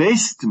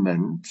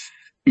investment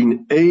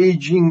in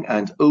aging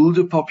and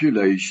older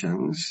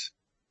populations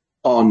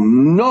are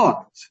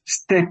not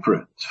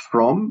separate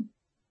from,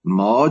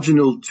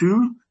 marginal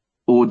to,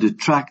 or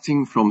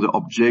detracting from the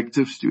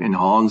objectives to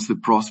enhance the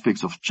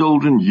prospects of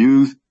children,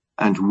 youth,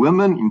 and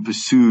women in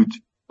pursuit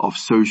of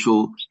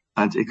social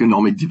and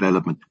economic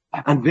development.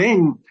 And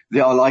then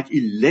there are like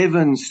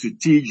 11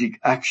 strategic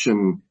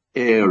action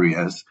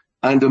areas,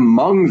 and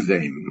among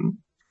them,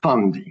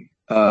 funding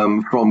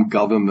from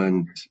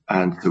government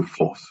and so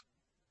forth.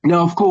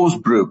 Now, of course,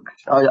 Brooke,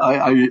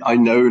 I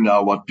know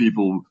now what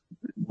people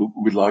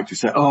would like to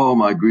say. Oh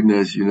my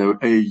goodness,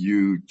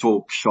 AU,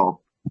 talk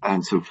shop,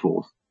 and so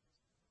forth.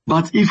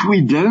 But if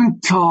we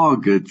don't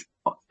target,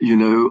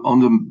 on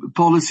the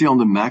policy on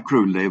the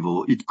macro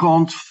level, it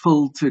can't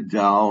filter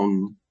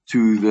down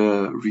to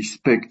the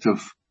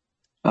respective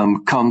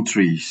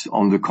countries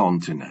on the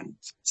continent.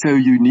 So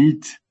you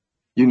need,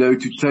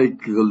 to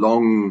take the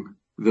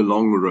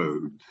long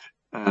road,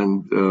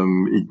 and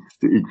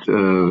it's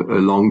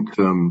a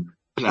long-term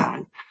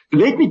plan.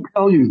 Let me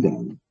tell you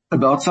then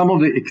about some of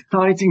the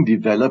exciting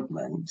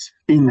developments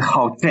in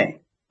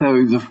Gauteng.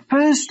 So the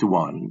first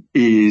one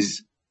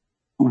is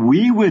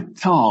we were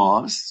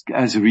tasked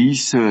as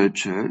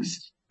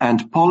researchers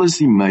and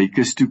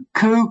policymakers to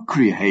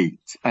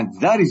co-create,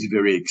 and that is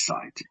very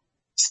exciting,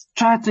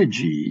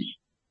 strategy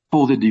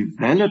for the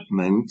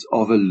development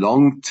of a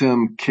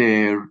long-term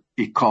care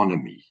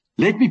economy.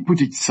 Let me put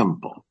it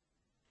simple.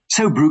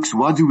 So, Brooks,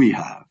 what do we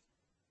have?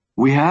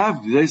 We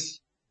have this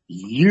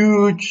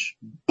huge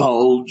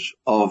bulge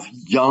of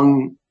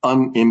young,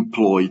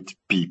 unemployed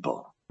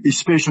people,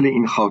 especially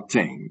in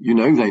Gauteng.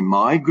 They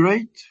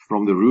migrate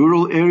from the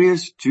rural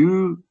areas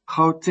to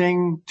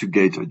Gauteng to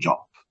get a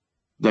job.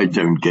 They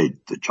don't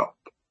get the job.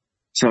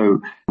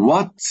 So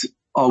what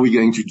are we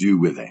going to do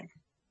with them?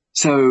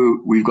 So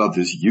we've got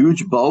this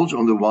huge bulge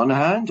on the one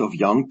hand of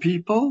young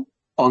people.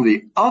 On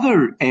the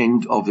other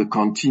end of the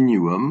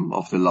continuum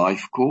of the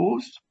life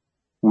course,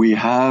 we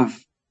have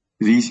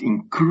this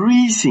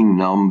increasing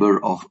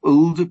number of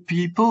older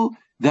people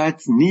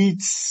that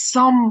need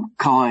some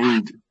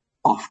kind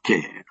of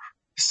care,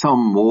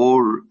 some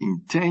more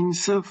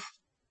intensive,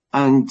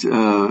 and,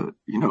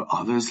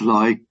 others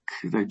like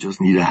they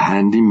just need a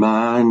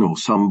handyman or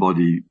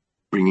somebody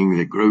bringing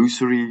their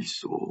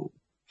groceries or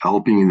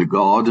helping in the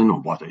garden or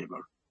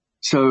whatever.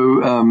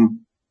 So,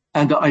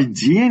 and the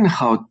idea in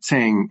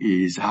Gauteng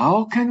is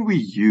how can we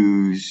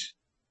use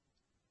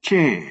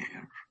care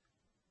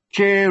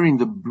in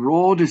the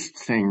broadest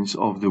sense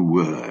of the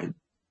word,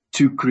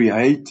 to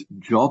create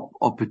job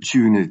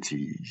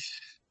opportunities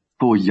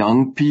for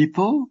young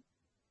people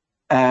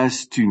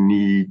as to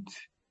meet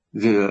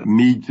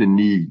the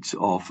needs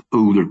of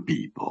older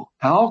people.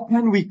 How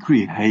can we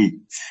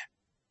create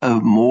a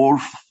more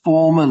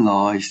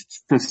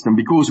formalized system?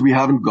 Because we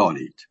haven't got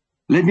it.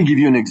 Let me give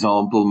you an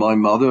example. My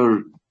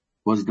mother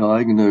was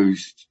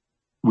diagnosed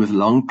with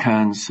lung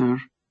cancer,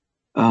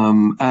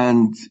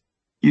 and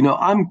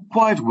I'm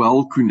quite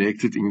well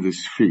connected in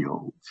this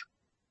field,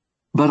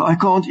 but I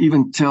can't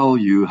even tell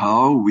you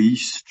how we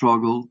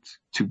struggled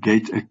to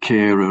get a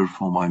carer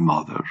for my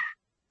mother,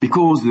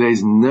 because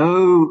there's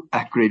no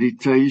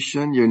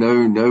accreditation,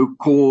 no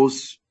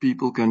course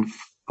people can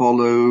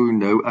follow,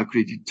 no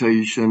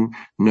accreditation,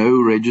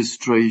 no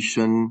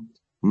registration,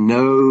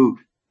 no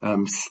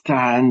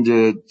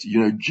standard,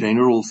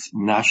 general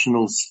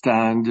national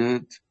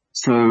standard.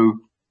 So,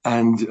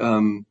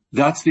 and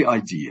that's the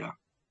idea.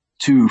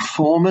 To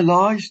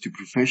formalize, to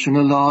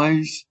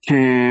professionalize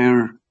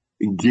care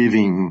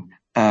giving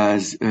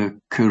as a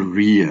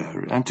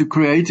career, and to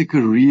create a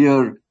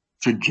career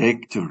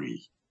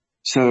trajectory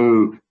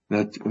so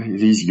that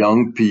these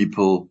young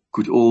people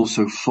could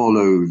also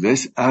follow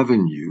this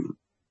avenue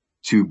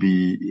to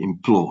be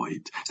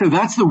employed. So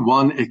that's the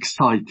one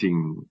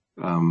exciting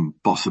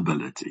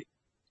possibility.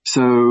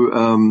 So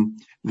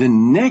the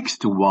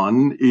next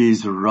one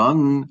is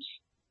run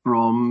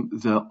from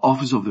the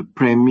Office of the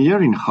Premier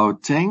in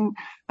Gauteng,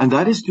 and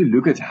that is to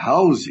look at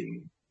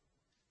housing.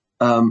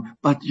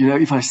 But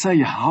if I say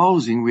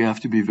housing, we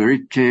have to be very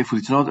careful.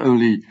 It's not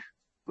only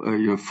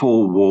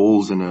four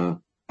walls and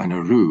a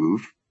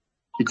roof.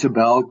 It's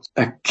about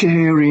a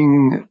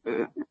caring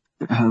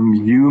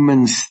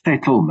human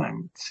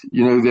settlement.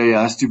 There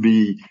has to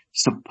be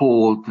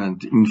support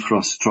and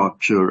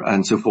infrastructure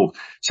and so forth.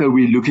 So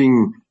we're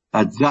looking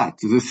at that.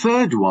 The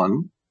third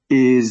one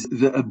is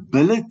the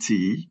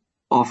ability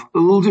of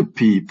older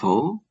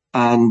people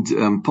and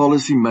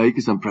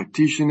policymakers and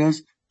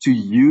practitioners to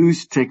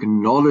use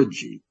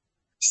technology.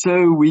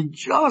 So we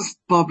just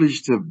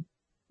published a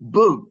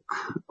book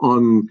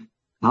on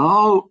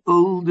how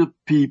older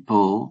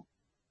people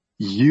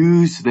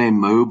use their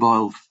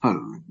mobile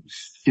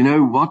phones.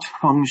 What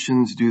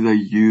functions do they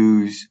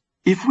use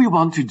if we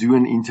want to do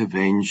an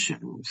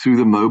intervention through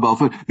the mobile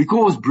phone?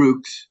 Because,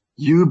 Brooks,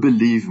 you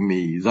believe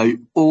me, they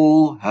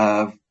all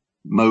have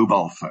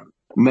mobile phones.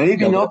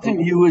 Maybe not the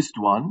newest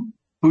one,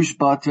 push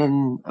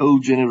button,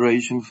 old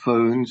generation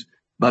phones,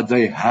 but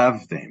they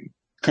have them.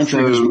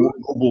 Country has more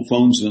mobile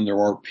phones than there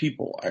are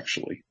people,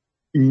 actually.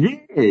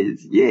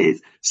 Yes.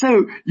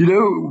 So,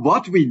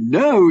 what we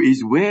know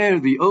is where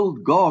the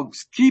old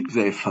gogs keep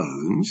their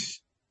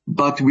phones,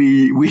 but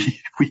we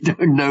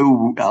don't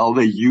know how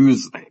they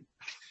use them.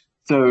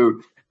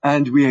 So,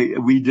 and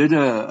we did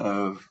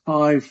a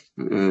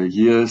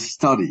 5-year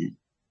study,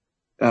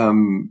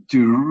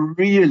 to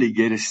really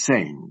get a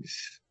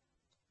sense.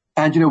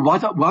 And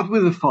what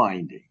were the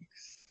findings?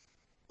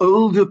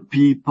 Older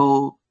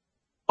people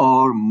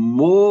are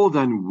more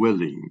than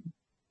willing,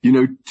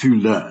 to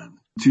learn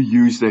to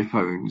use their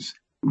phones.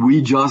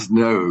 We just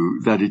know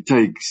that it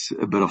takes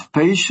a bit of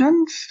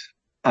patience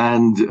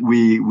And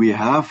we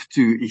have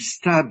to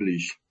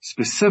establish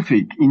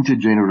specific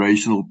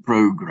intergenerational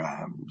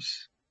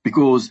programs,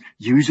 because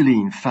usually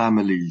in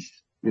families,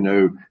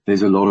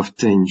 there's a lot of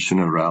tension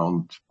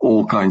around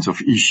all kinds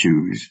of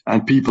issues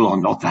and people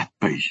are not that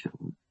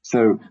patient.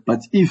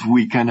 But if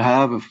we can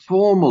have a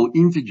formal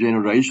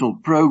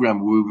intergenerational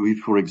program where we,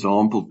 for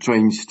example,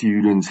 train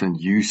students and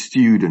use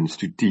students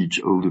to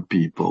teach older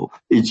people,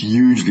 it's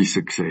hugely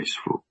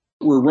successful.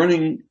 We're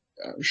running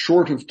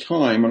short of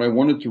time, and I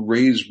wanted to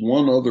raise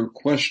one other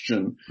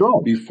question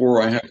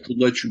before I have to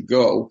let you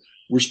go.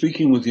 We're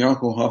speaking with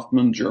Jaco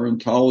Hoffman,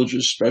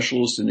 gerontologist,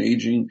 specialist in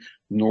aging,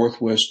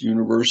 Northwest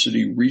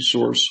University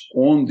resource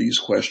on these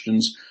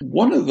questions.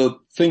 One of the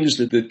things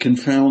that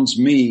confounds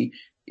me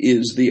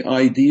is the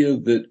idea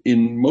that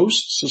in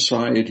most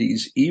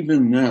societies,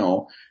 even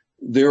now,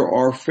 there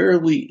are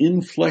fairly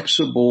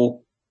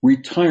inflexible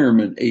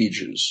retirement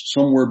ages,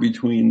 somewhere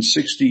between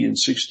 60 and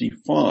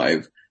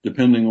 65,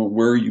 depending on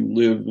where you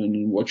live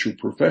and what your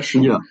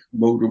professional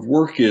mode of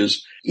work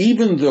is,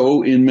 even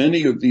though in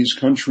many of these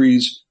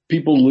countries,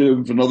 people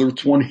live another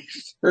 20,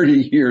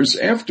 30 years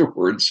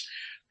afterwards.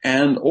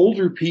 And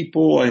older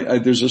people,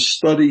 there's a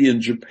study in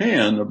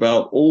Japan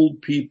about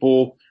old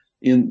people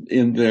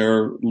in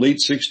their late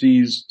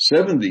 60s,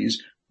 70s,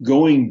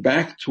 going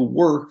back to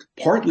work,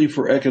 partly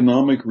for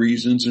economic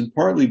reasons and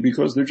partly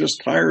because they're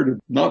just tired of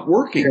not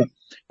working.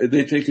 Yeah.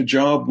 They take a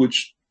job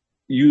which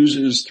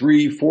uses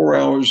 3-4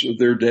 hours of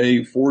their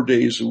day, 4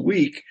 days a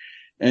week,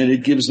 and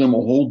it gives them a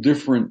whole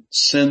different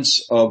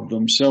sense of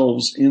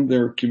themselves in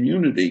their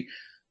community.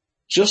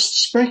 Just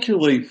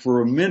speculate for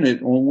a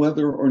minute on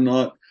whether or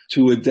not,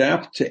 to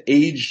adapt to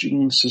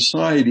aging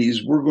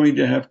societies, we're going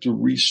to have to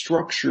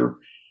restructure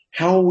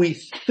how we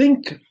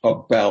think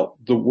about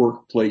the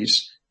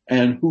workplace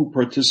and who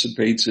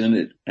participates in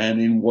it and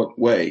in what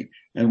way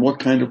and what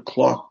kind of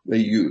clock they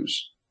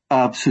use.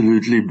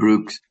 Absolutely,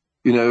 Brooks.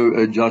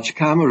 Judge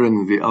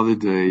Cameron the other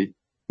day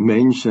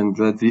mentioned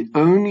that the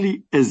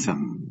only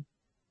ism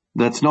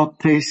that's not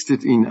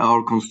tested in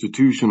our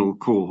constitutional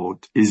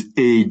court is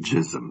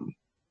ageism.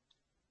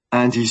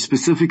 And he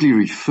specifically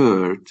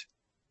referred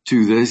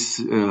to this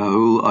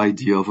whole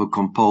idea of a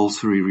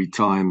compulsory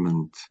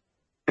retirement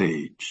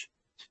age.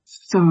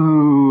 So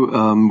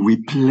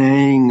we're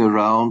playing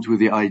around with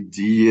the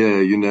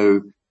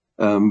idea,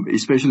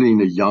 especially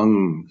in a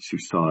young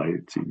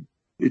society,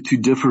 to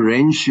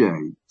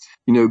differentiate,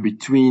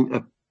 between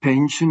a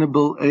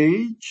pensionable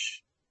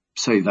age,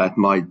 say that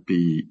might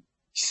be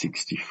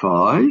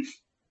 65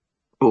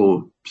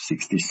 or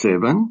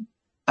 67,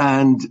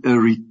 and a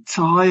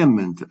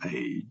retirement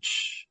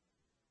age,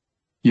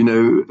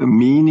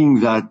 meaning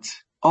that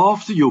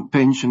after your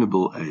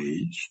pensionable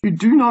age, you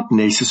do not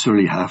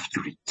necessarily have to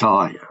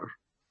retire.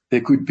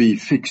 There could be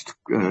fixed,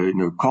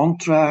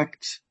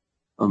 contracts,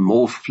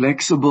 more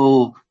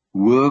flexible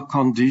work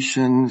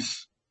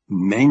conditions,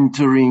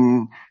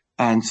 mentoring,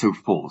 and so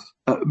forth.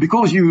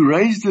 Because you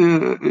raised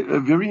a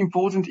very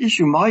important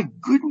issue. My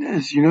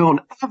goodness, on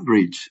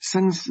average,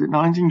 since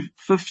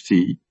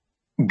 1950,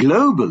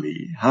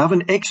 globally, have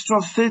an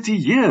extra 30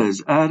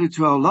 years added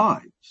to our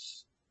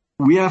lives.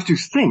 We have to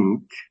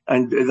think,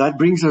 and that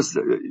brings us,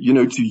 to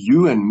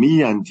you and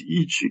me and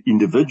each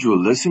individual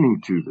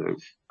listening to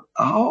this.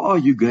 How are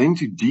you going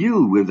to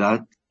deal with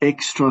that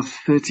extra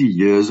 30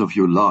 years of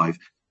your life?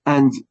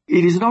 And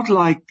it is not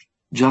like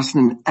just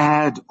an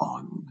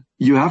add-on.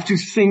 You have to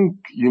think,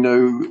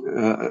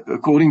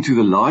 according to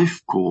the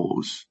life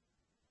course,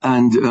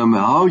 and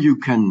how you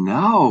can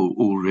now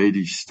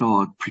already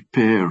start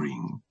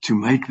preparing to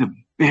make the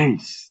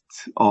best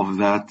of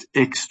that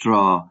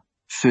extra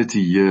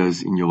 30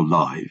 years in your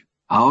life,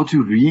 how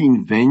to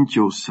reinvent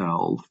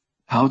yourself,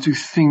 how to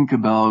think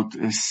about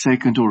a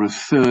second or a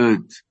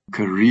third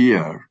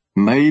career,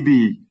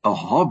 maybe a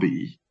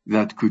hobby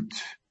that could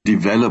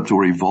develop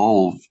or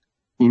evolve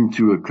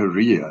into a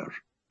career.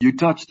 You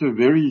touched a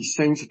very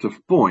sensitive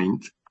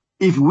point.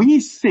 If we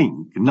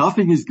think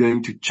nothing is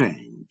going to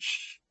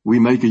change, we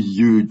make a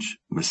huge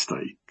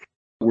mistake.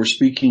 We're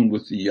speaking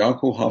with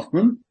Jaco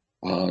Hoffman,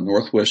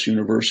 Northwest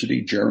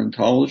University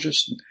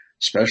gerontologist,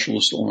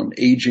 specialist on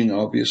aging,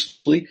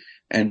 obviously,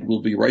 and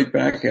we'll be right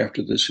back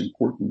after this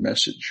important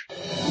message.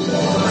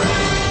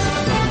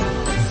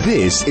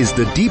 This is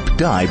The Deep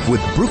Dive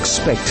with Brooks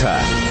Spector.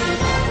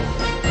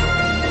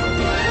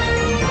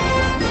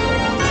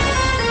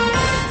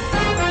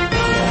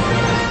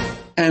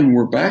 And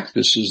we're back.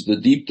 This is The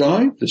Deep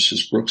Dive. This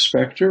is Brooks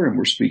Spector, and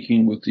we're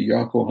speaking with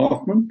Jaco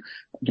Hoffman,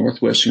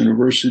 Northwest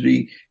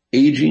University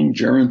aging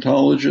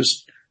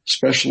gerontologist,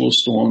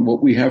 specialist on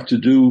what we have to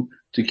do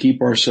to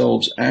keep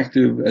ourselves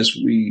active as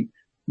we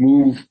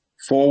move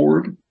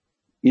forward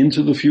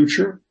into the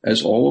future,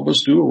 as all of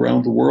us do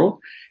around the world.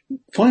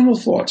 Final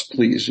thoughts,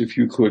 please, if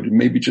you could,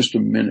 maybe just a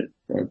minute,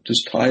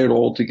 just tie it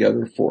all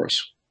together for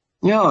us.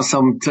 Yeah,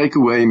 some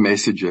takeaway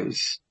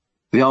messages.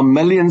 There are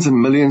millions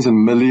and millions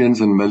and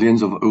millions and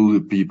millions of older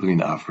people in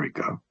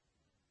Africa,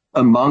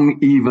 among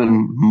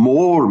even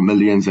more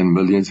millions and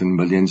millions and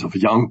millions of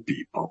young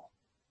people.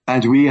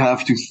 And we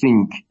have to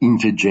think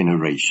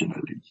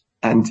intergenerationally.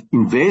 And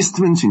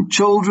investments in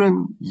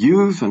children,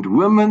 youth and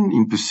women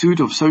in pursuit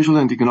of social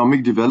and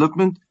economic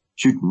development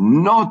should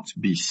not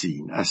be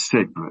seen as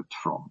separate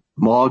from,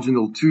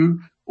 marginal to,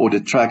 or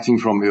detracting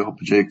from the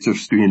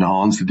objectives to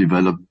enhance the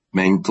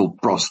developmental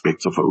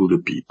prospects of older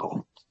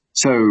people.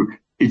 So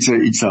it's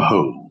a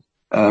whole.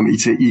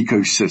 It's an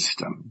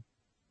ecosystem.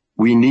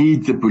 We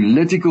need the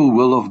political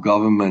will of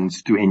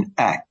governments to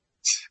enact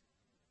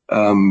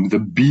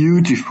the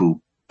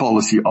beautiful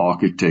policy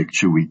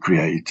architecture we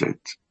created.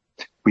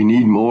 We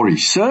need more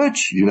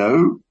research,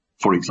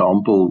 for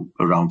example,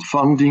 around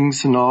funding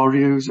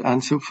scenarios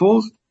and so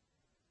forth.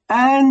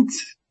 And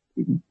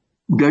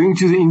going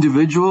to the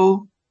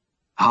individual,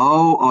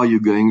 how are you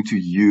going to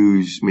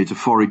use,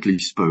 metaphorically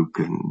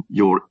spoken,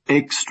 your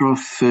extra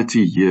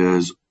 30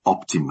 years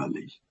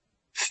optimally?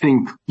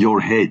 Think your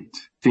head,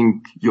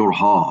 think your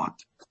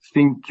heart,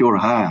 think your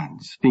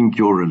hands, think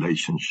your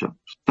relationships.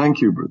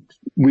 Thank you, Brooks.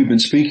 We've been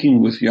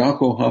speaking with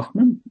Jaco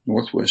Hoffman,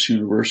 Northwest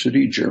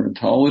University,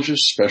 gerontologist,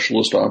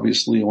 specialist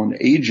obviously on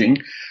aging.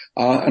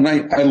 And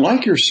I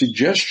like your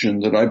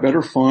suggestion that I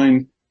better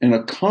find an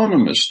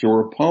economist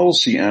or a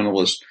policy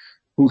analyst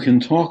who can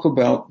talk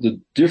about the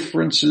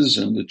differences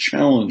and the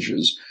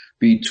challenges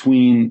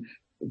between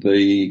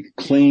the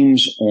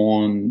claims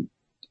on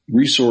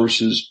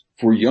resources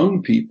for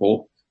young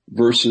people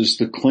versus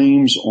the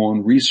claims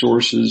on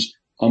resources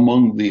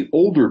among the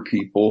older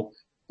people.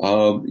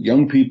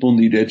 Young people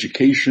need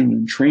education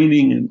and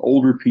training, and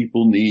older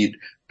people need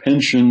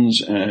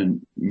pensions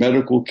and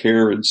medical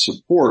care and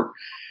support.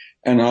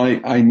 And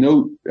I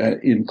note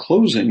in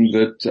closing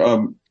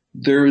that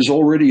there is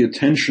already a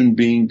tension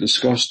being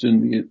discussed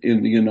in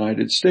the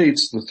United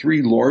States. The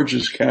three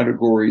largest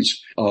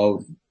categories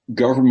of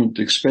government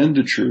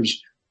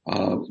expenditures,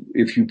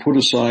 if you put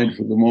aside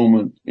for the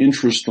moment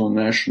interest on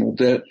national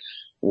debt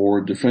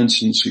or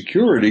defense and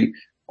security,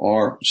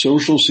 are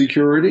Social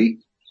Security,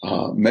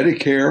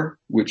 Medicare,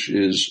 which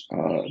is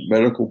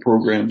medical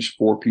programs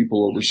for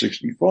people over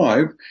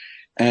 65,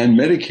 and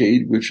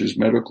Medicaid, which is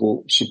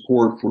medical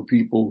support for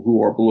people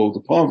who are below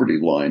the poverty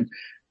line.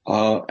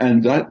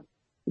 And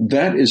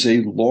that is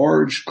a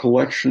large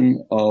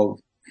collection of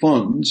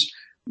funds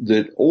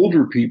that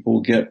older people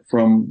get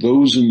from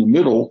those in the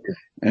middle,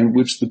 and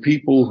which the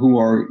people who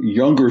are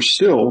younger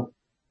still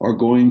are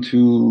going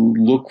to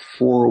look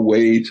for a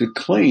way to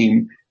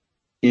claim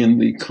in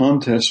the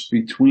contest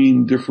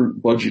between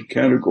different budget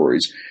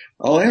categories.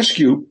 I'll ask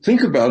you,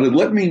 think about it,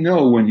 let me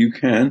know when you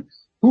can,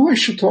 who I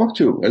should talk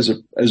to as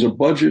a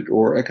budget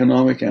or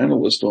economic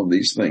analyst on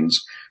these things,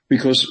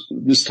 because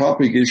this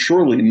topic is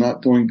surely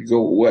not going to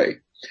go away.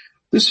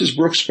 This is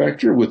Brooks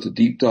Spector with the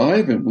Deep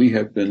Dive, and we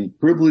have been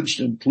privileged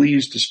and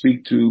pleased to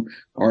speak to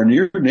our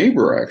near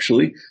neighbor,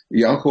 actually,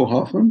 Jaco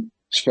Hoffman,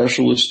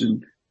 specialist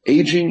in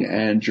aging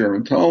and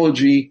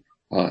gerontology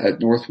at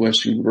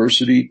Northwest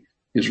University.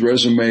 His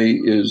resume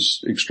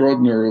is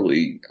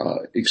extraordinarily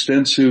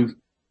extensive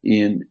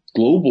in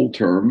global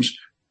terms,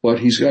 but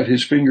he's got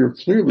his finger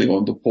clearly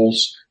on the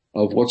pulse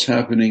of what's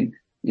happening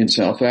in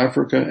South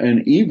Africa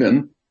and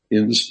even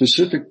in the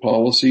specific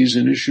policies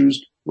and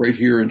issues right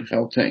here in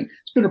Gauteng.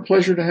 It's been a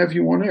pleasure to have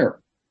you on air.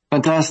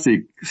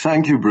 Fantastic.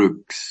 Thank you,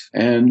 Brooks.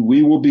 And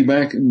we will be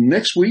back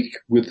next week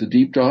with the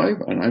Deep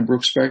Dive, and I'm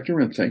Brooks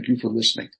Spector, and thank you for listening.